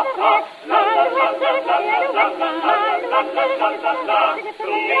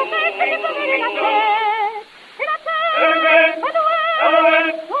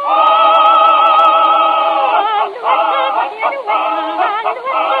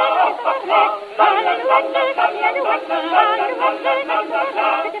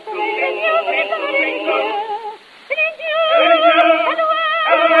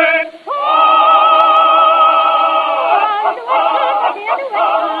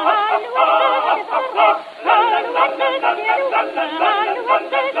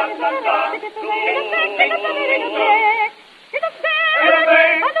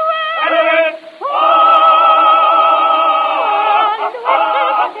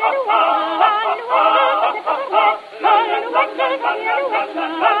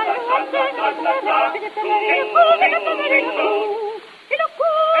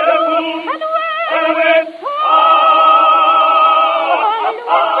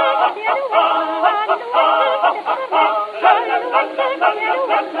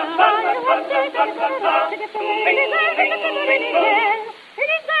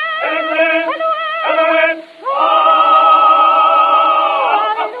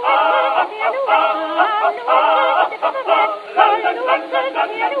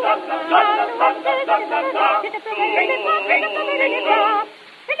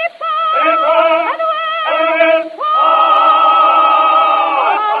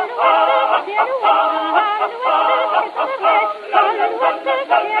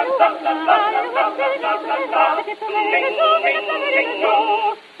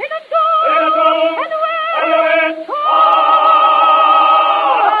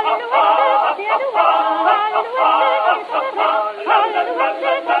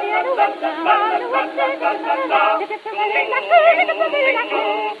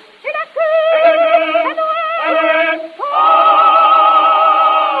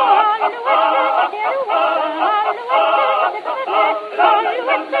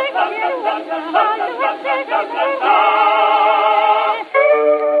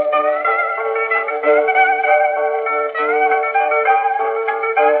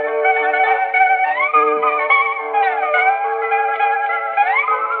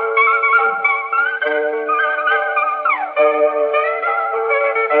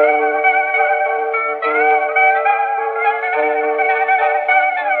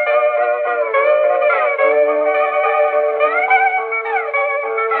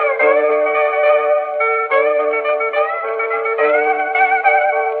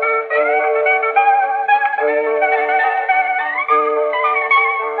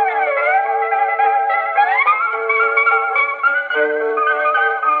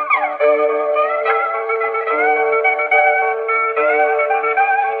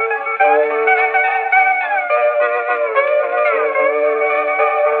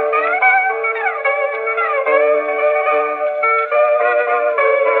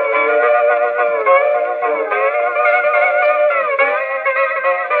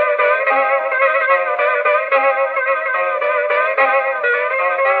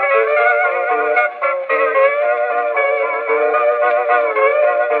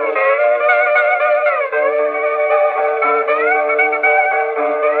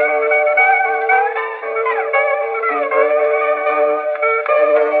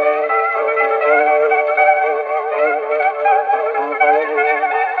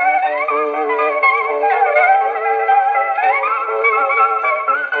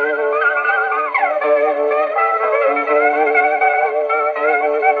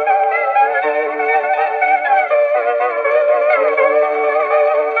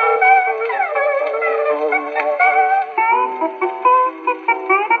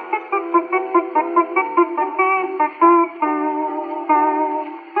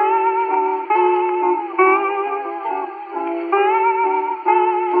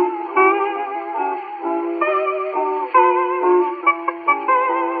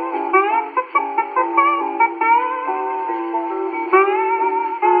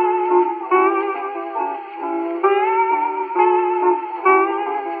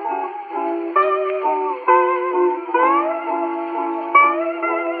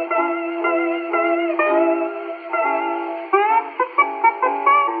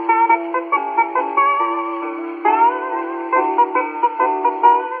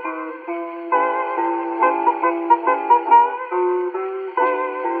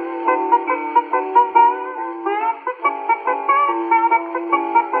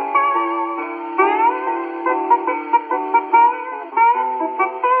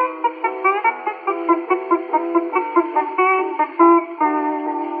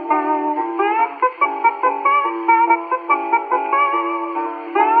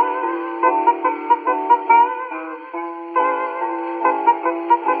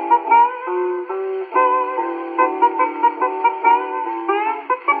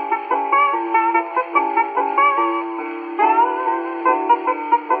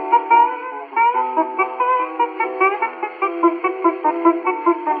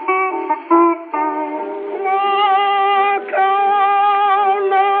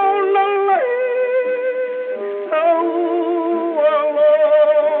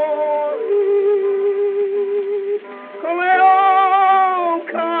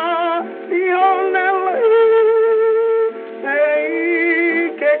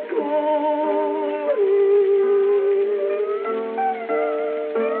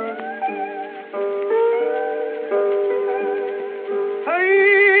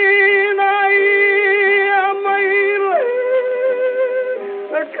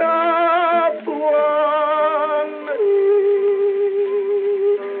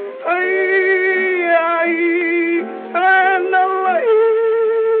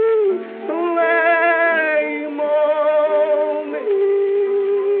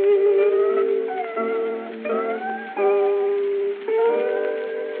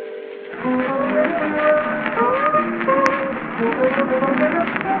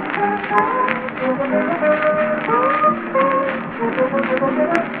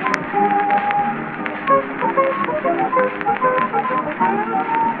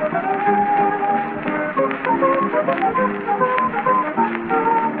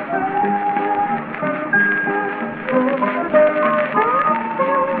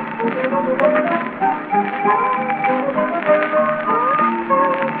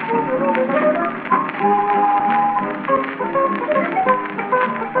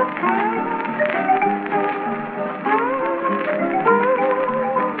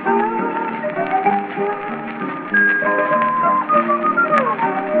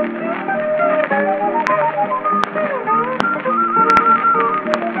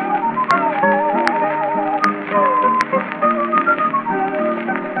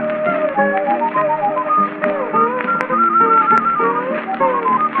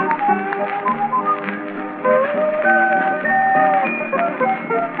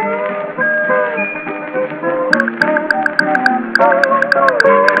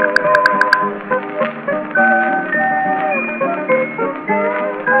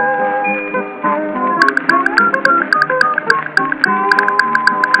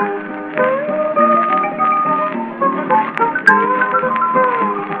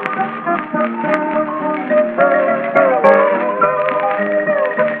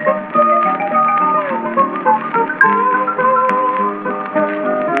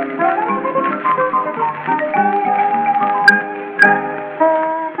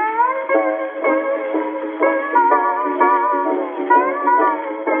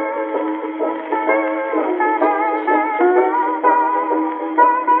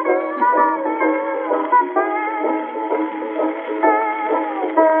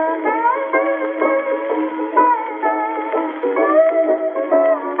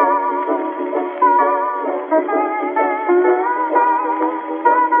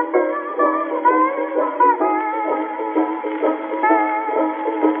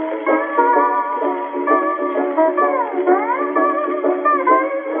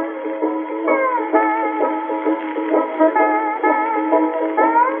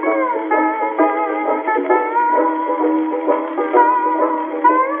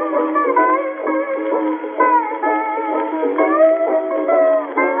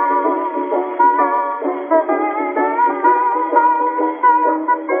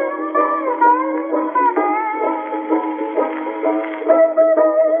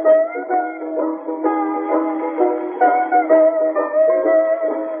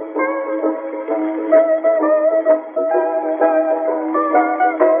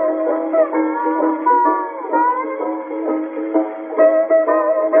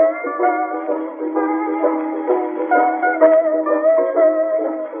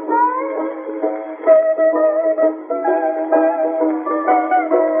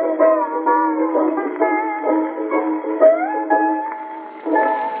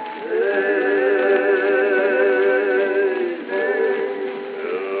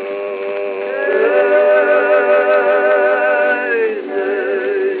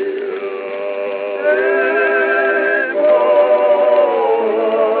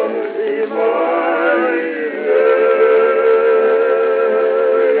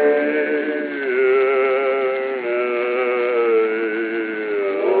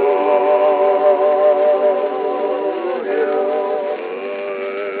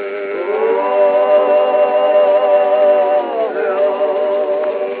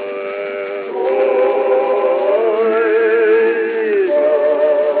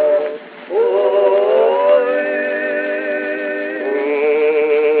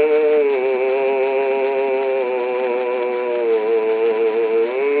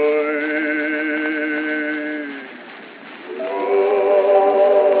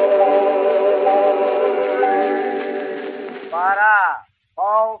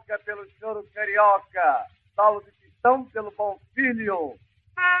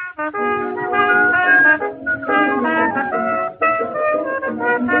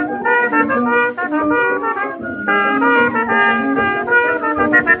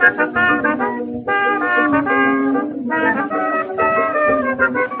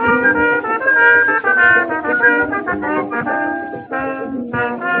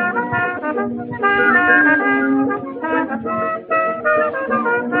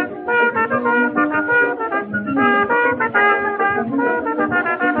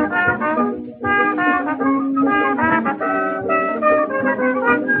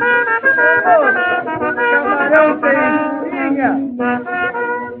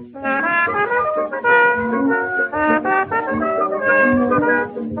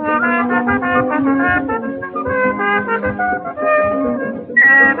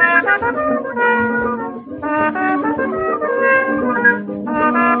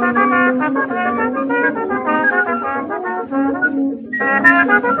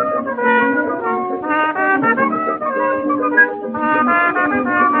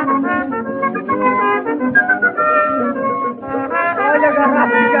 de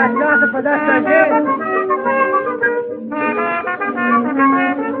garrafa y ya se puede hacer.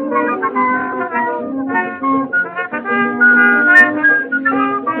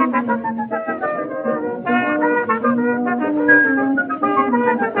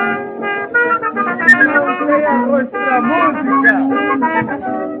 Nuestra música.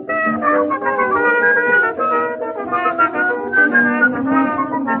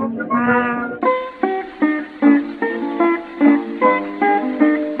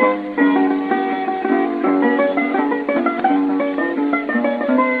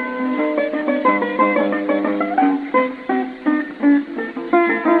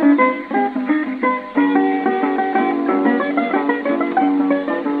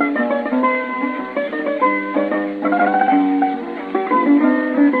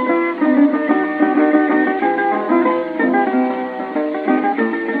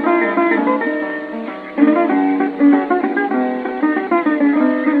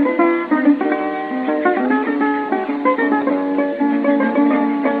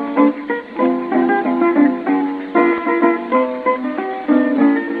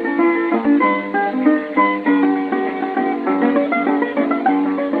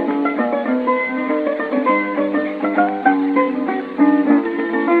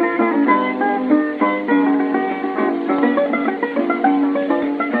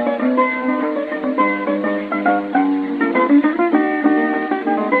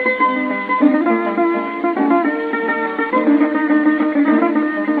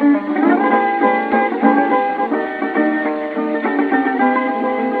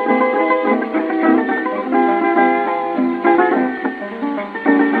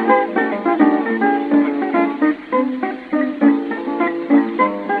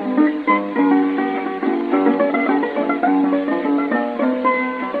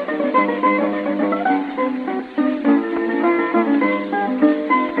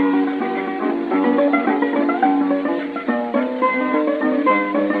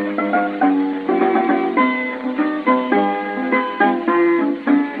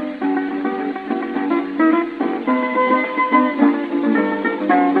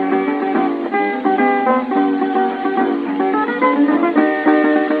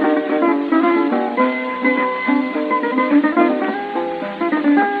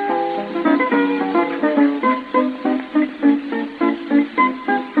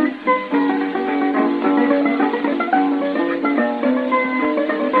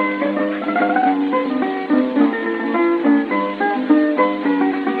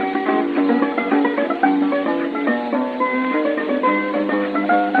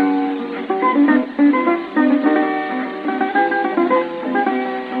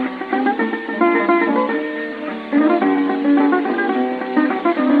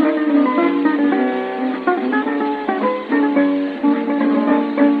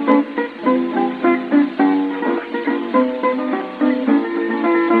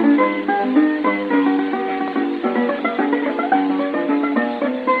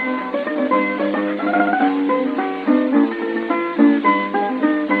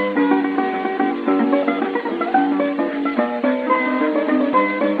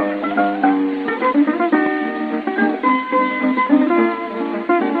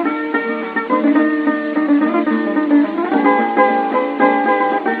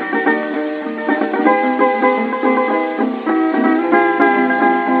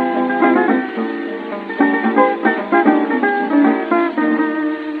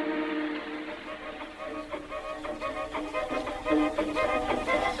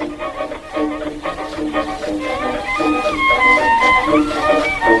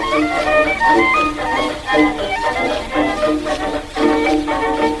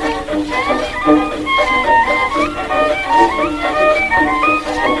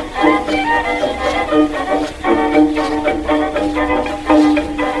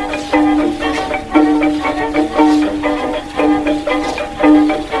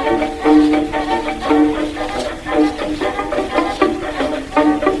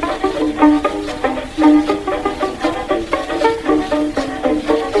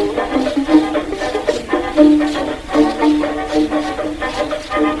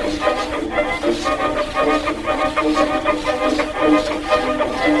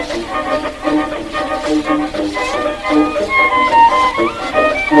 Thank you.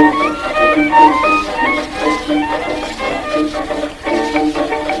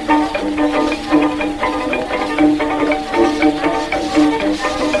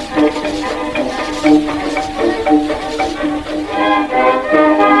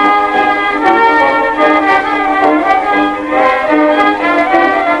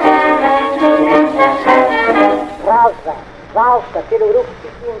 do grupo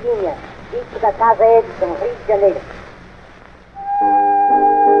Pitinguinha, dito da Casa Edson, Rio de Janeiro.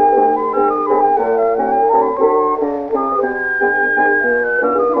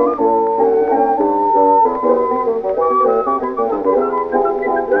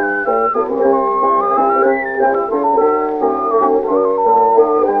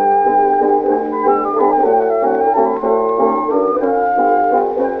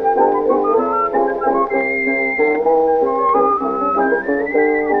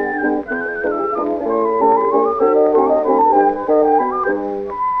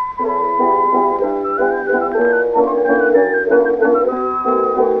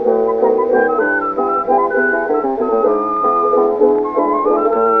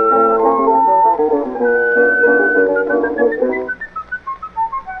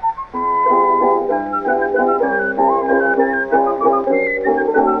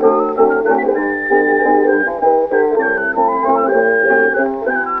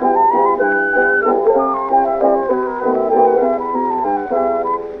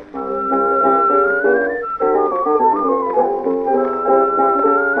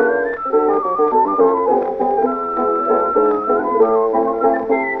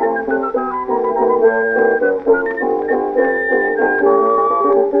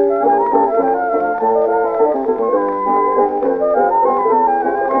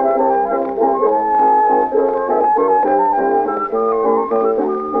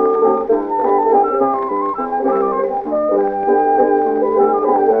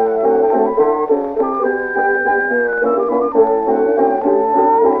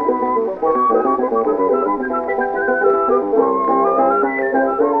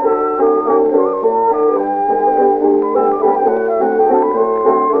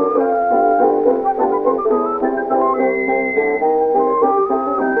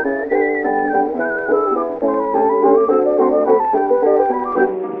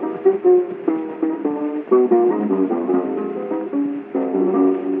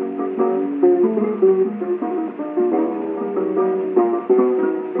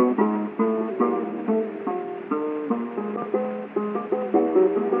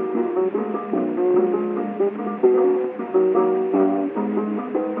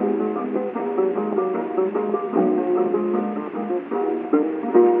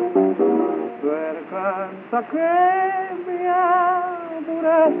 Hasta que me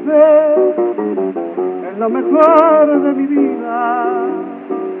apuraste en lo mejor de mi vida,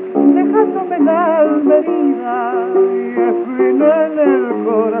 dejándome la alma herida y espina en el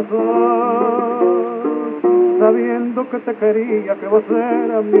corazón, sabiendo que te quería, que vos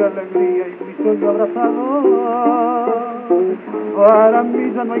eras mi alegría y mi sueño abrazador. Para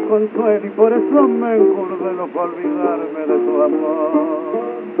mí ya no hay consuelo y por eso me encurdelo para olvidarme de tu amor.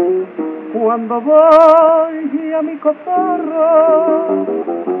 Cuando voy a mi cotorro,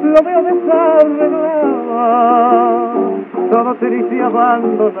 lo veo desarreglado, todo triste y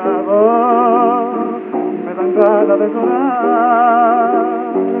abandonado, me dan ganas de llorar.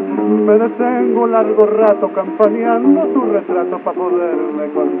 Me detengo un largo rato campaneando tu retrato para poderme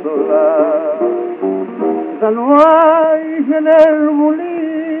consolar. Ya no hay en el bulín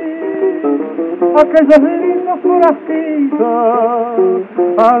aquellos lindos frasquitos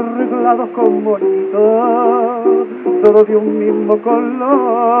arreglados con bonitos, todo de un mismo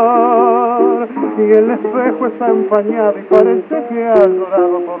color, y el espejo está empañado y parece que ha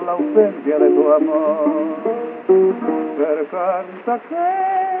llorado por la ausencia de tu amor. Pero canta que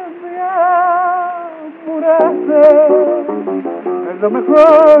me apuraste en lo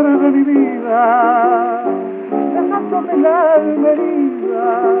mejor de mi vida, dejándome la alma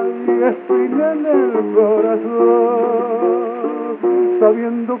herida y espina en el corazón,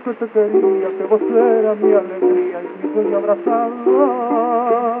 sabiendo que te quería, que vos eras mi alegría y mi sueño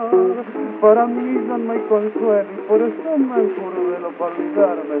abrazador. Para mí ya no hay consuelo y por eso me encurdelo para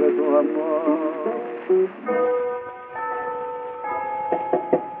olvidarme de tu amor.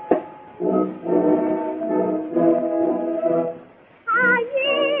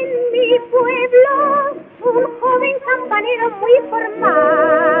 Mi pueblo, un joven campanero muy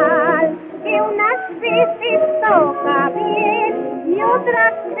formal, que unas veces toca bien y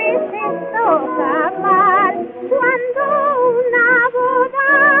otras veces toca mal. Cuando una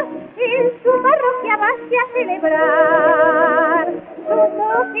boda en su parroquia va a celebrar, su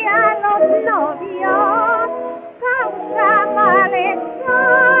toque a los novios causa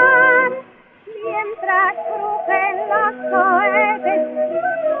malestar, mientras crujen los cohetes.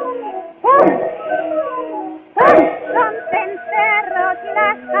 Son cencerros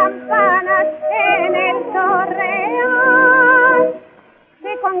las campanas en el torreón.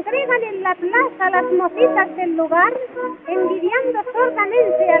 Se congregan en la plaza las mocitas del lugar, en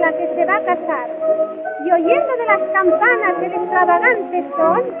a casar. Y oyendo de las campanas el extravagante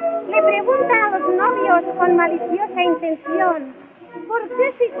son, le preguntan a los novios con maliciosa intención: ¿por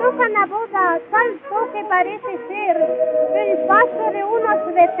qué si tocan a boda tal toque parece ser el paso de unos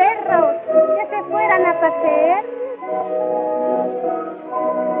becerros que se fueran a pasear?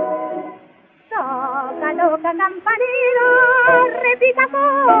 Toca, toca, campanero, repita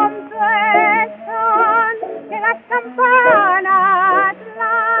con son, que las campanas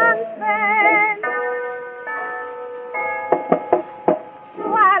lancen su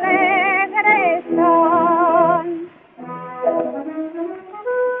alegre son.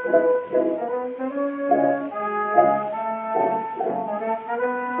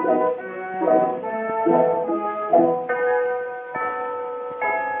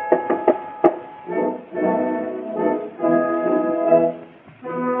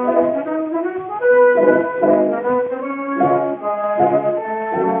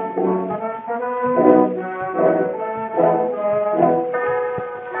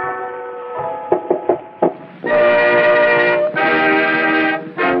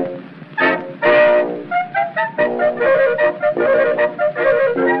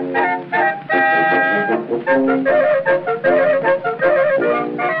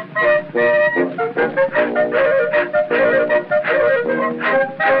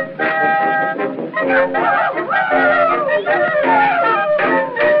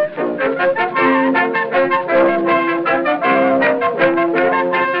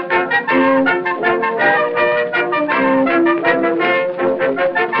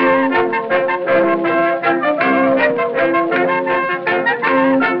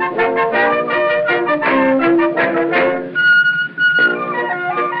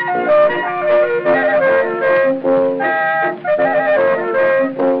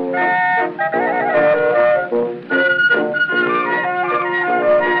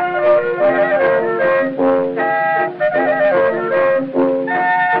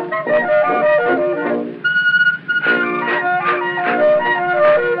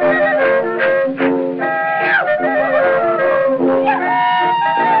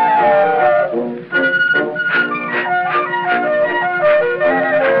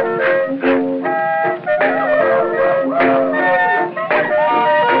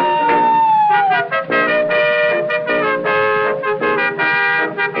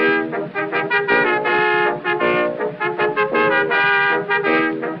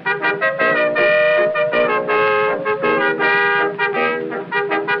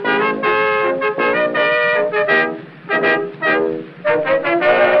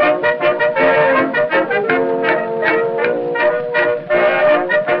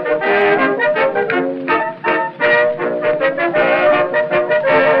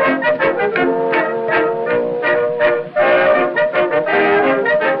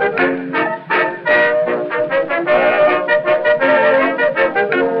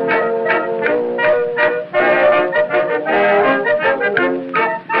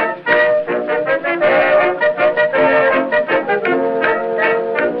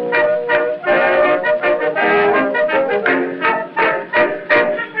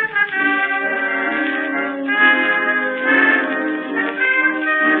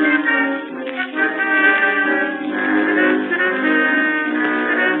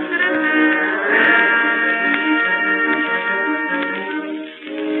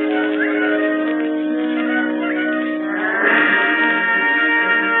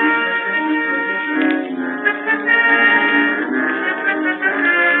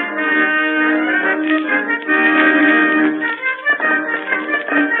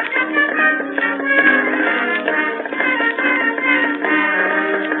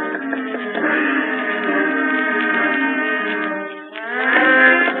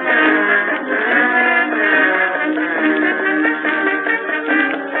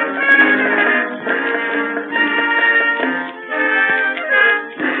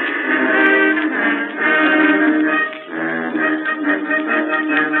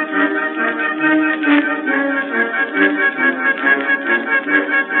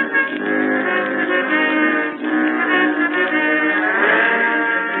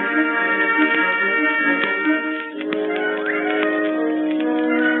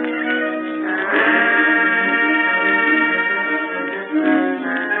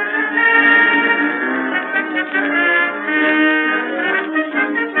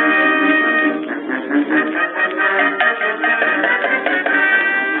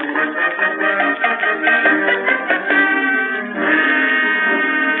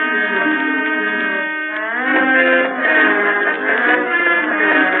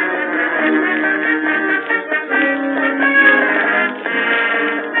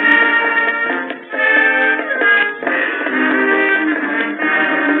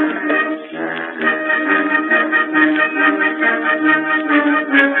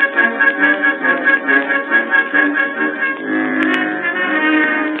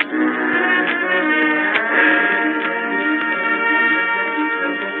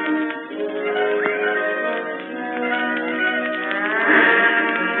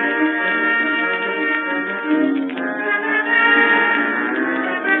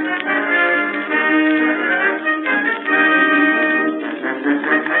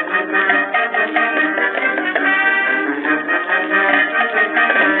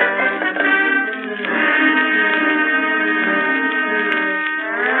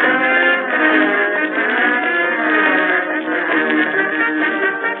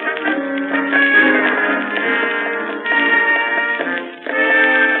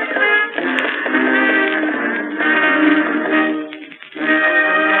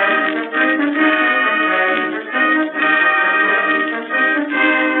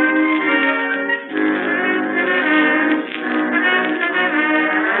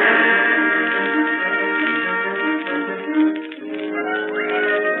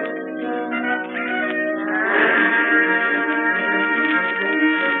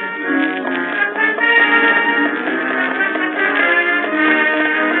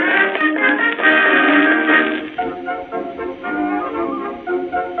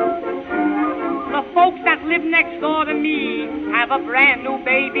 live next door to me have a brand new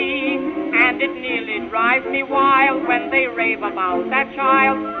baby, and it nearly drives me wild when they rave about that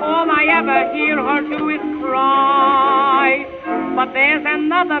child. All I ever hear her do is cry. But there's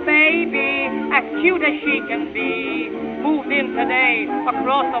another baby, as cute as she can be, moved in today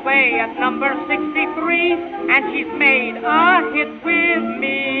across the way at number 63, and she's made a hit with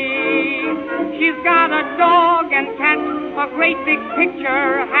me. She's got a dog and cat, a great big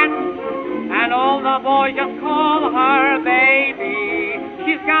picture hat, and all the boys just call her baby.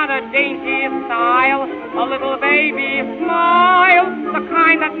 She's got a dainty style, a little baby smile, the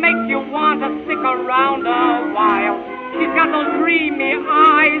kind that makes you want to stick around a while. She's got those dreamy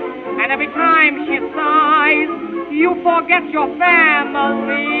eyes, and every time she sighs, you forget your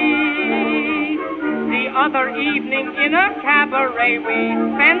family. The other evening in a cabaret we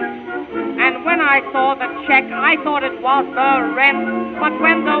fenced, and when I saw the check, I thought it was the rent. But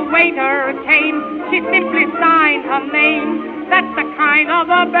when the waiter came, she simply signed her name. That's the kind of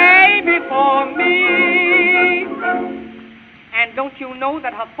a baby for me. And don't you know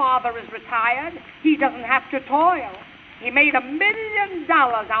that her father is retired? He doesn't have to toil. He made $1 million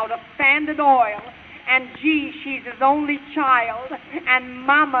out of Standard Oil. And gee, she's his only child. And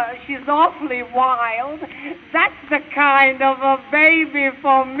mama, she's awfully wild. That's the kind of a baby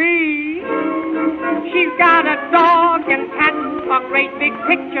for me. She's got a dog and cat, a great big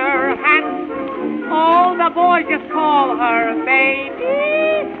picture hat. All the boys just call her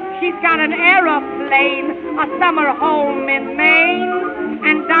baby. She's got an aeroplane, a summer home in Maine,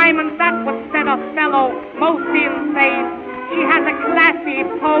 and diamonds, that's what set a fellow most insane. She has a classy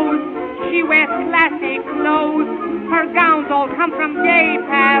pose, she wears classy clothes, her gowns all come from gay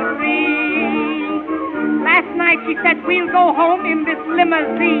Paris. Last night she said, we'll go home in this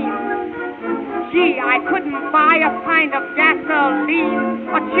limousine. Gee, I couldn't buy a pint of gasoline,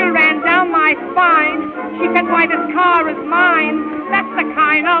 but she ran down my spine. She said, why, this car is mine. That's the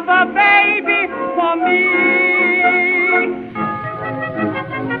kind of a baby for me.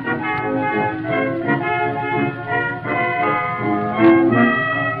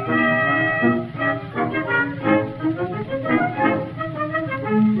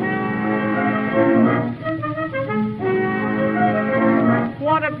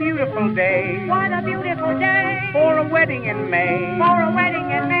 What a beautiful day. What a beautiful day. For a wedding in May. For a wedding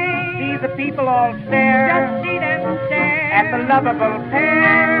in May. See the people all stare. Just see them stare. At the lovable pair.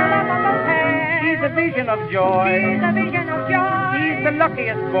 At the lovable pair. He's a vision of joy. He's a vision of joy. He's the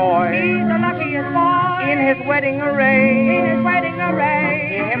luckiest boy. He's the luckiest boy. In his wedding array. In his wedding array.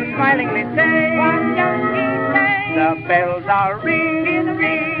 Hear him smilingly say. What does he say? The bells are ringing,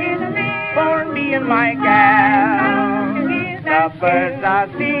 ring, for me and my gal. The birds are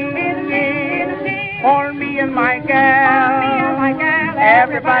singing, for me and my gal.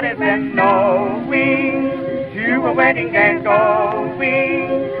 Everybody's been knowing to a wedding they're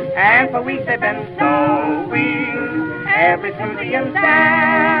going, and for weeks they've been sewing every Susie and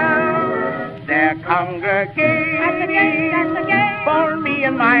Sam. They're congregating for me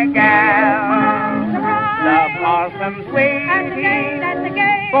and my gal. The parson's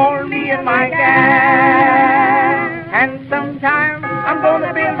waiting for me and my gal. And sometime I'm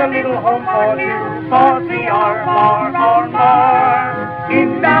gonna build a little home for two, for three or four or more,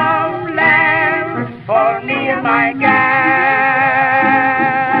 in Loveland for me and my gal.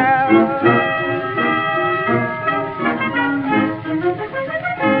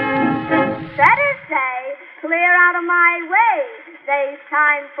 Better say, clear out of my way. There's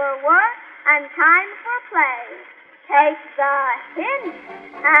time for work and time for play. Take the hint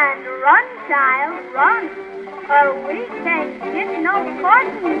and run, child, run, or we can't get no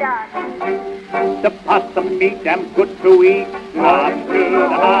courting done. The possum meat am good to eat. Come to the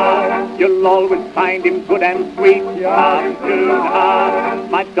heart. You'll always find him good and sweet. Come to the heart.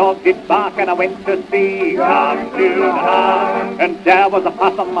 My dog did bark and I went to see. Come to the heart. And there was a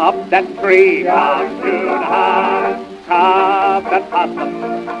possum up that tree. Come to the heart. Carve that possum.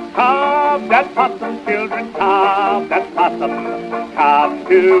 Carve that possum, children. Carve that possum. Come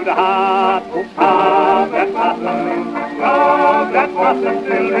to the heart. Carve that possum. Carve that possum,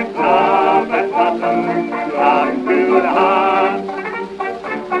 children. Carve that possum. Come to the heart.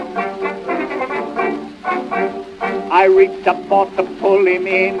 I reached up for to pull him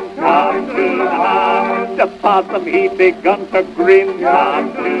in. Come to the heart. The possum, he begun to grin.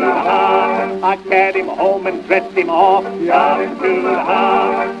 Come to the heart. I carried him home and dressed him off. Come to the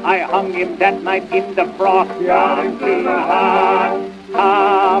heart. I hung him that night in the frost. Come to the heart.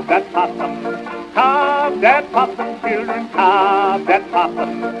 Carve that possum. Carve that possum, children. Carve that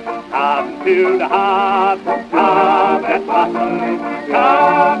possum. Come to the heart. Carve that possum.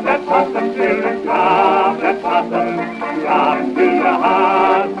 Carve that possum, children. Carve that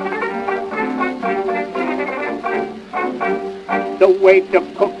way to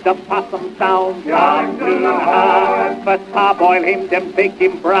cook the possum down. Down to the heart. First parboil him, then bake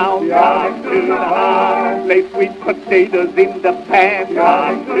him brown. Down to the heart. Lay sweet potatoes in the pan.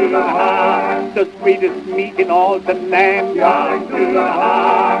 Down to the heart. The sweetest meat in all the land. Down to the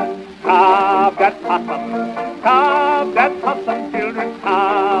heart. Carve that possum, children,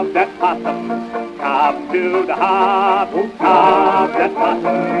 carve that possum. Carve to the heart, oh, carve that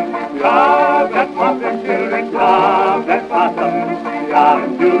possum, children, carve that possum.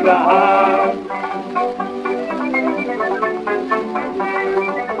 Carve to the heart.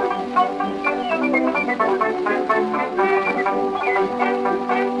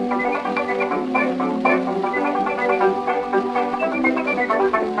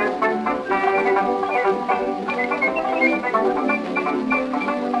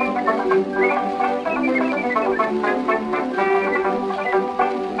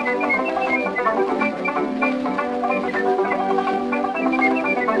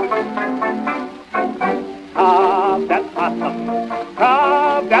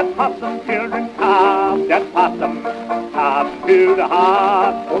 Carve that possum, children, carve that possum. Carve to the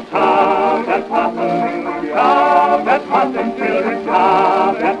heart, oh, carve that possum. Carve that possum, children,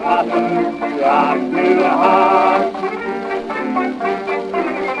 carve that possum. Carve to the heart.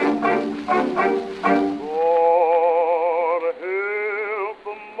 Lord, help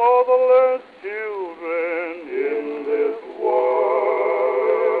the motherless children in this world.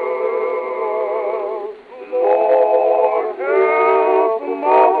 Lord, help the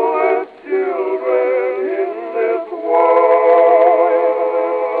motherless children in this world.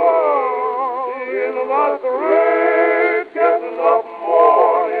 In the great curtain of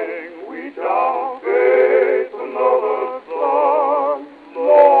morning, we shall face the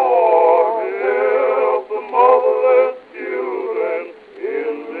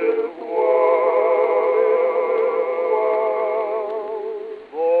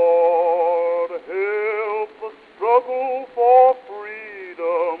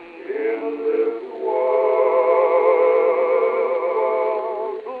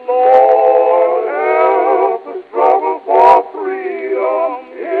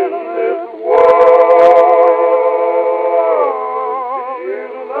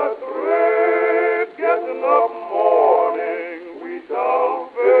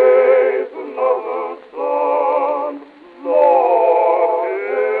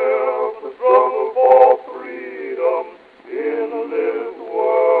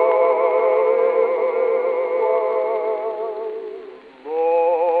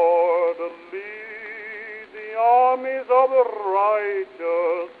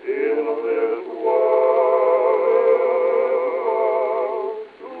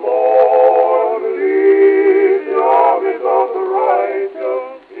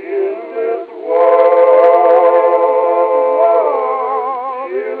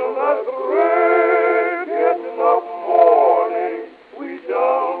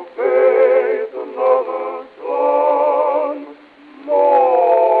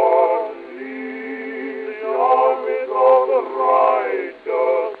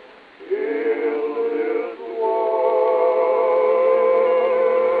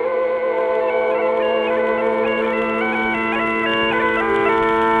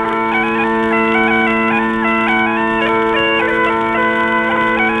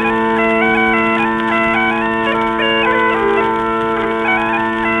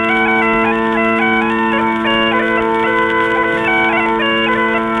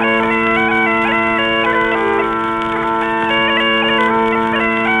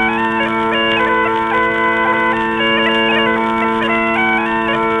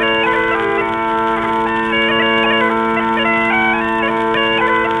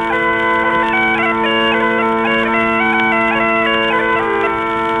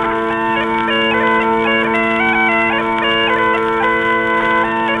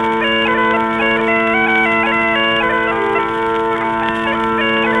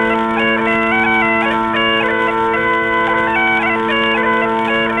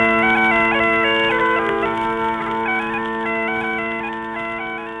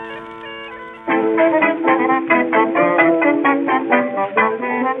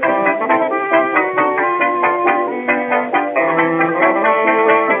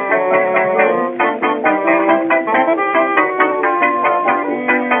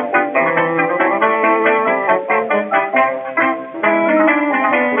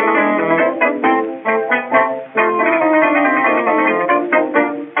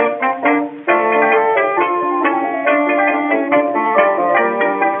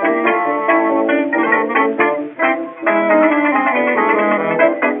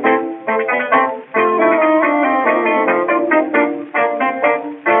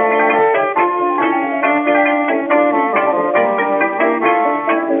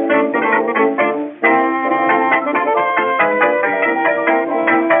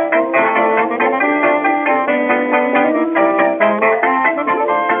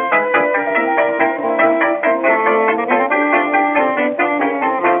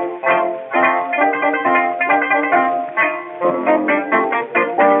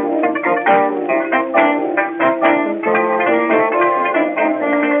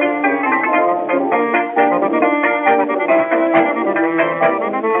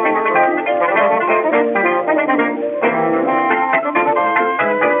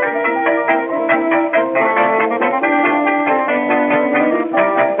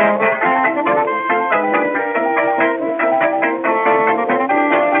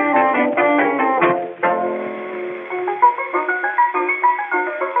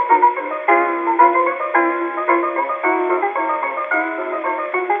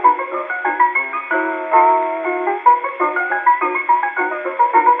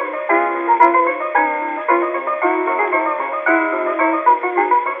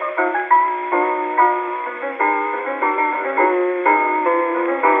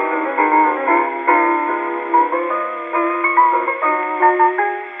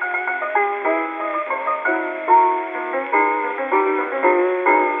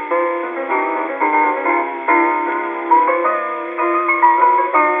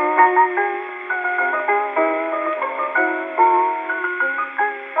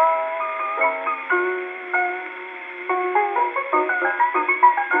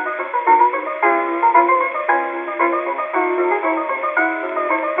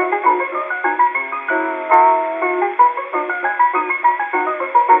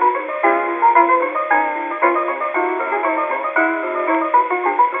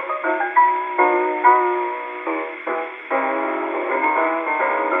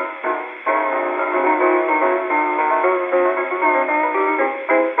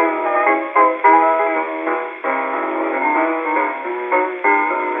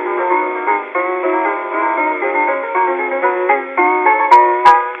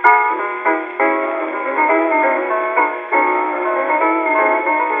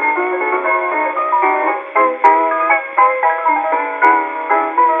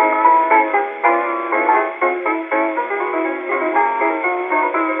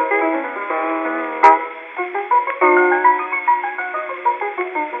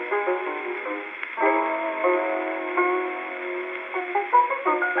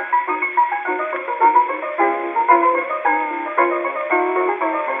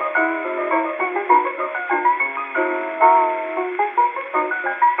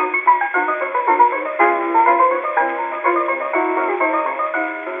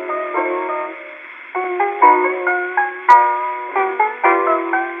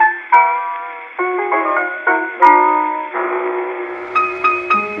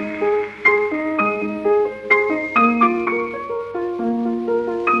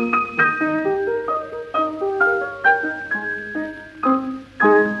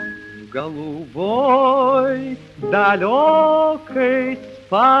далекой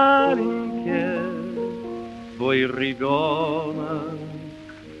спаленке твой ребенок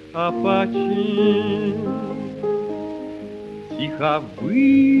опочил. Тихо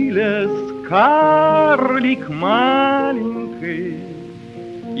вылез карлик маленький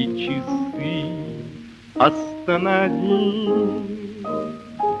и часы остановил.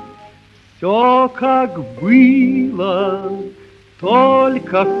 Все как было,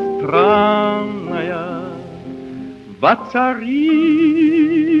 только странная воцарилась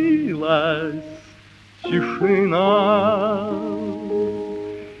тишина.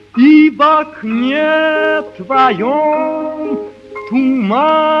 И в окне твоем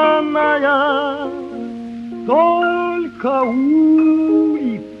туманная только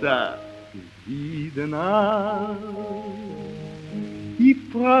улица видна. И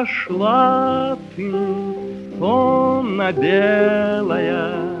прошла ты, сонно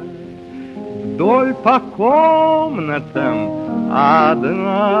белая, вдоль по комнатам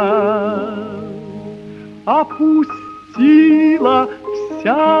одна. Опустила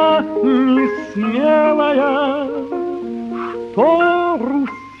вся несмелая штору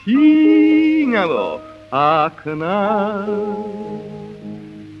синего окна.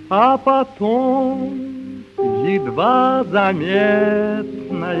 А потом едва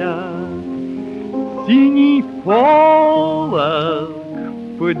заметная синий полог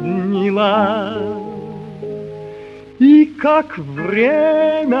подняла. И как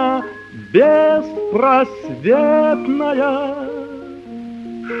время беспросветная,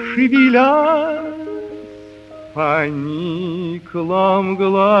 шевелясь, поникла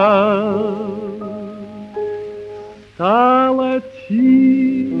мгла. Стало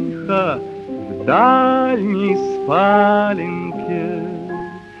тихо в дальней спаленке,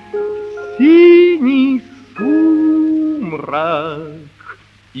 синий сумрак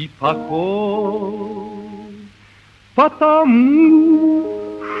и покой. Потому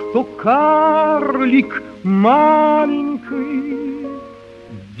что карлик маленький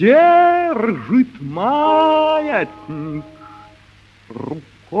держит маятник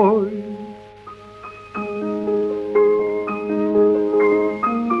рукой.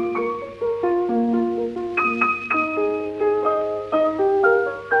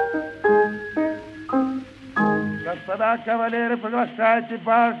 Господа кавалеры, приглашайте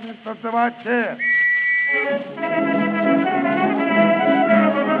башню танцевать все.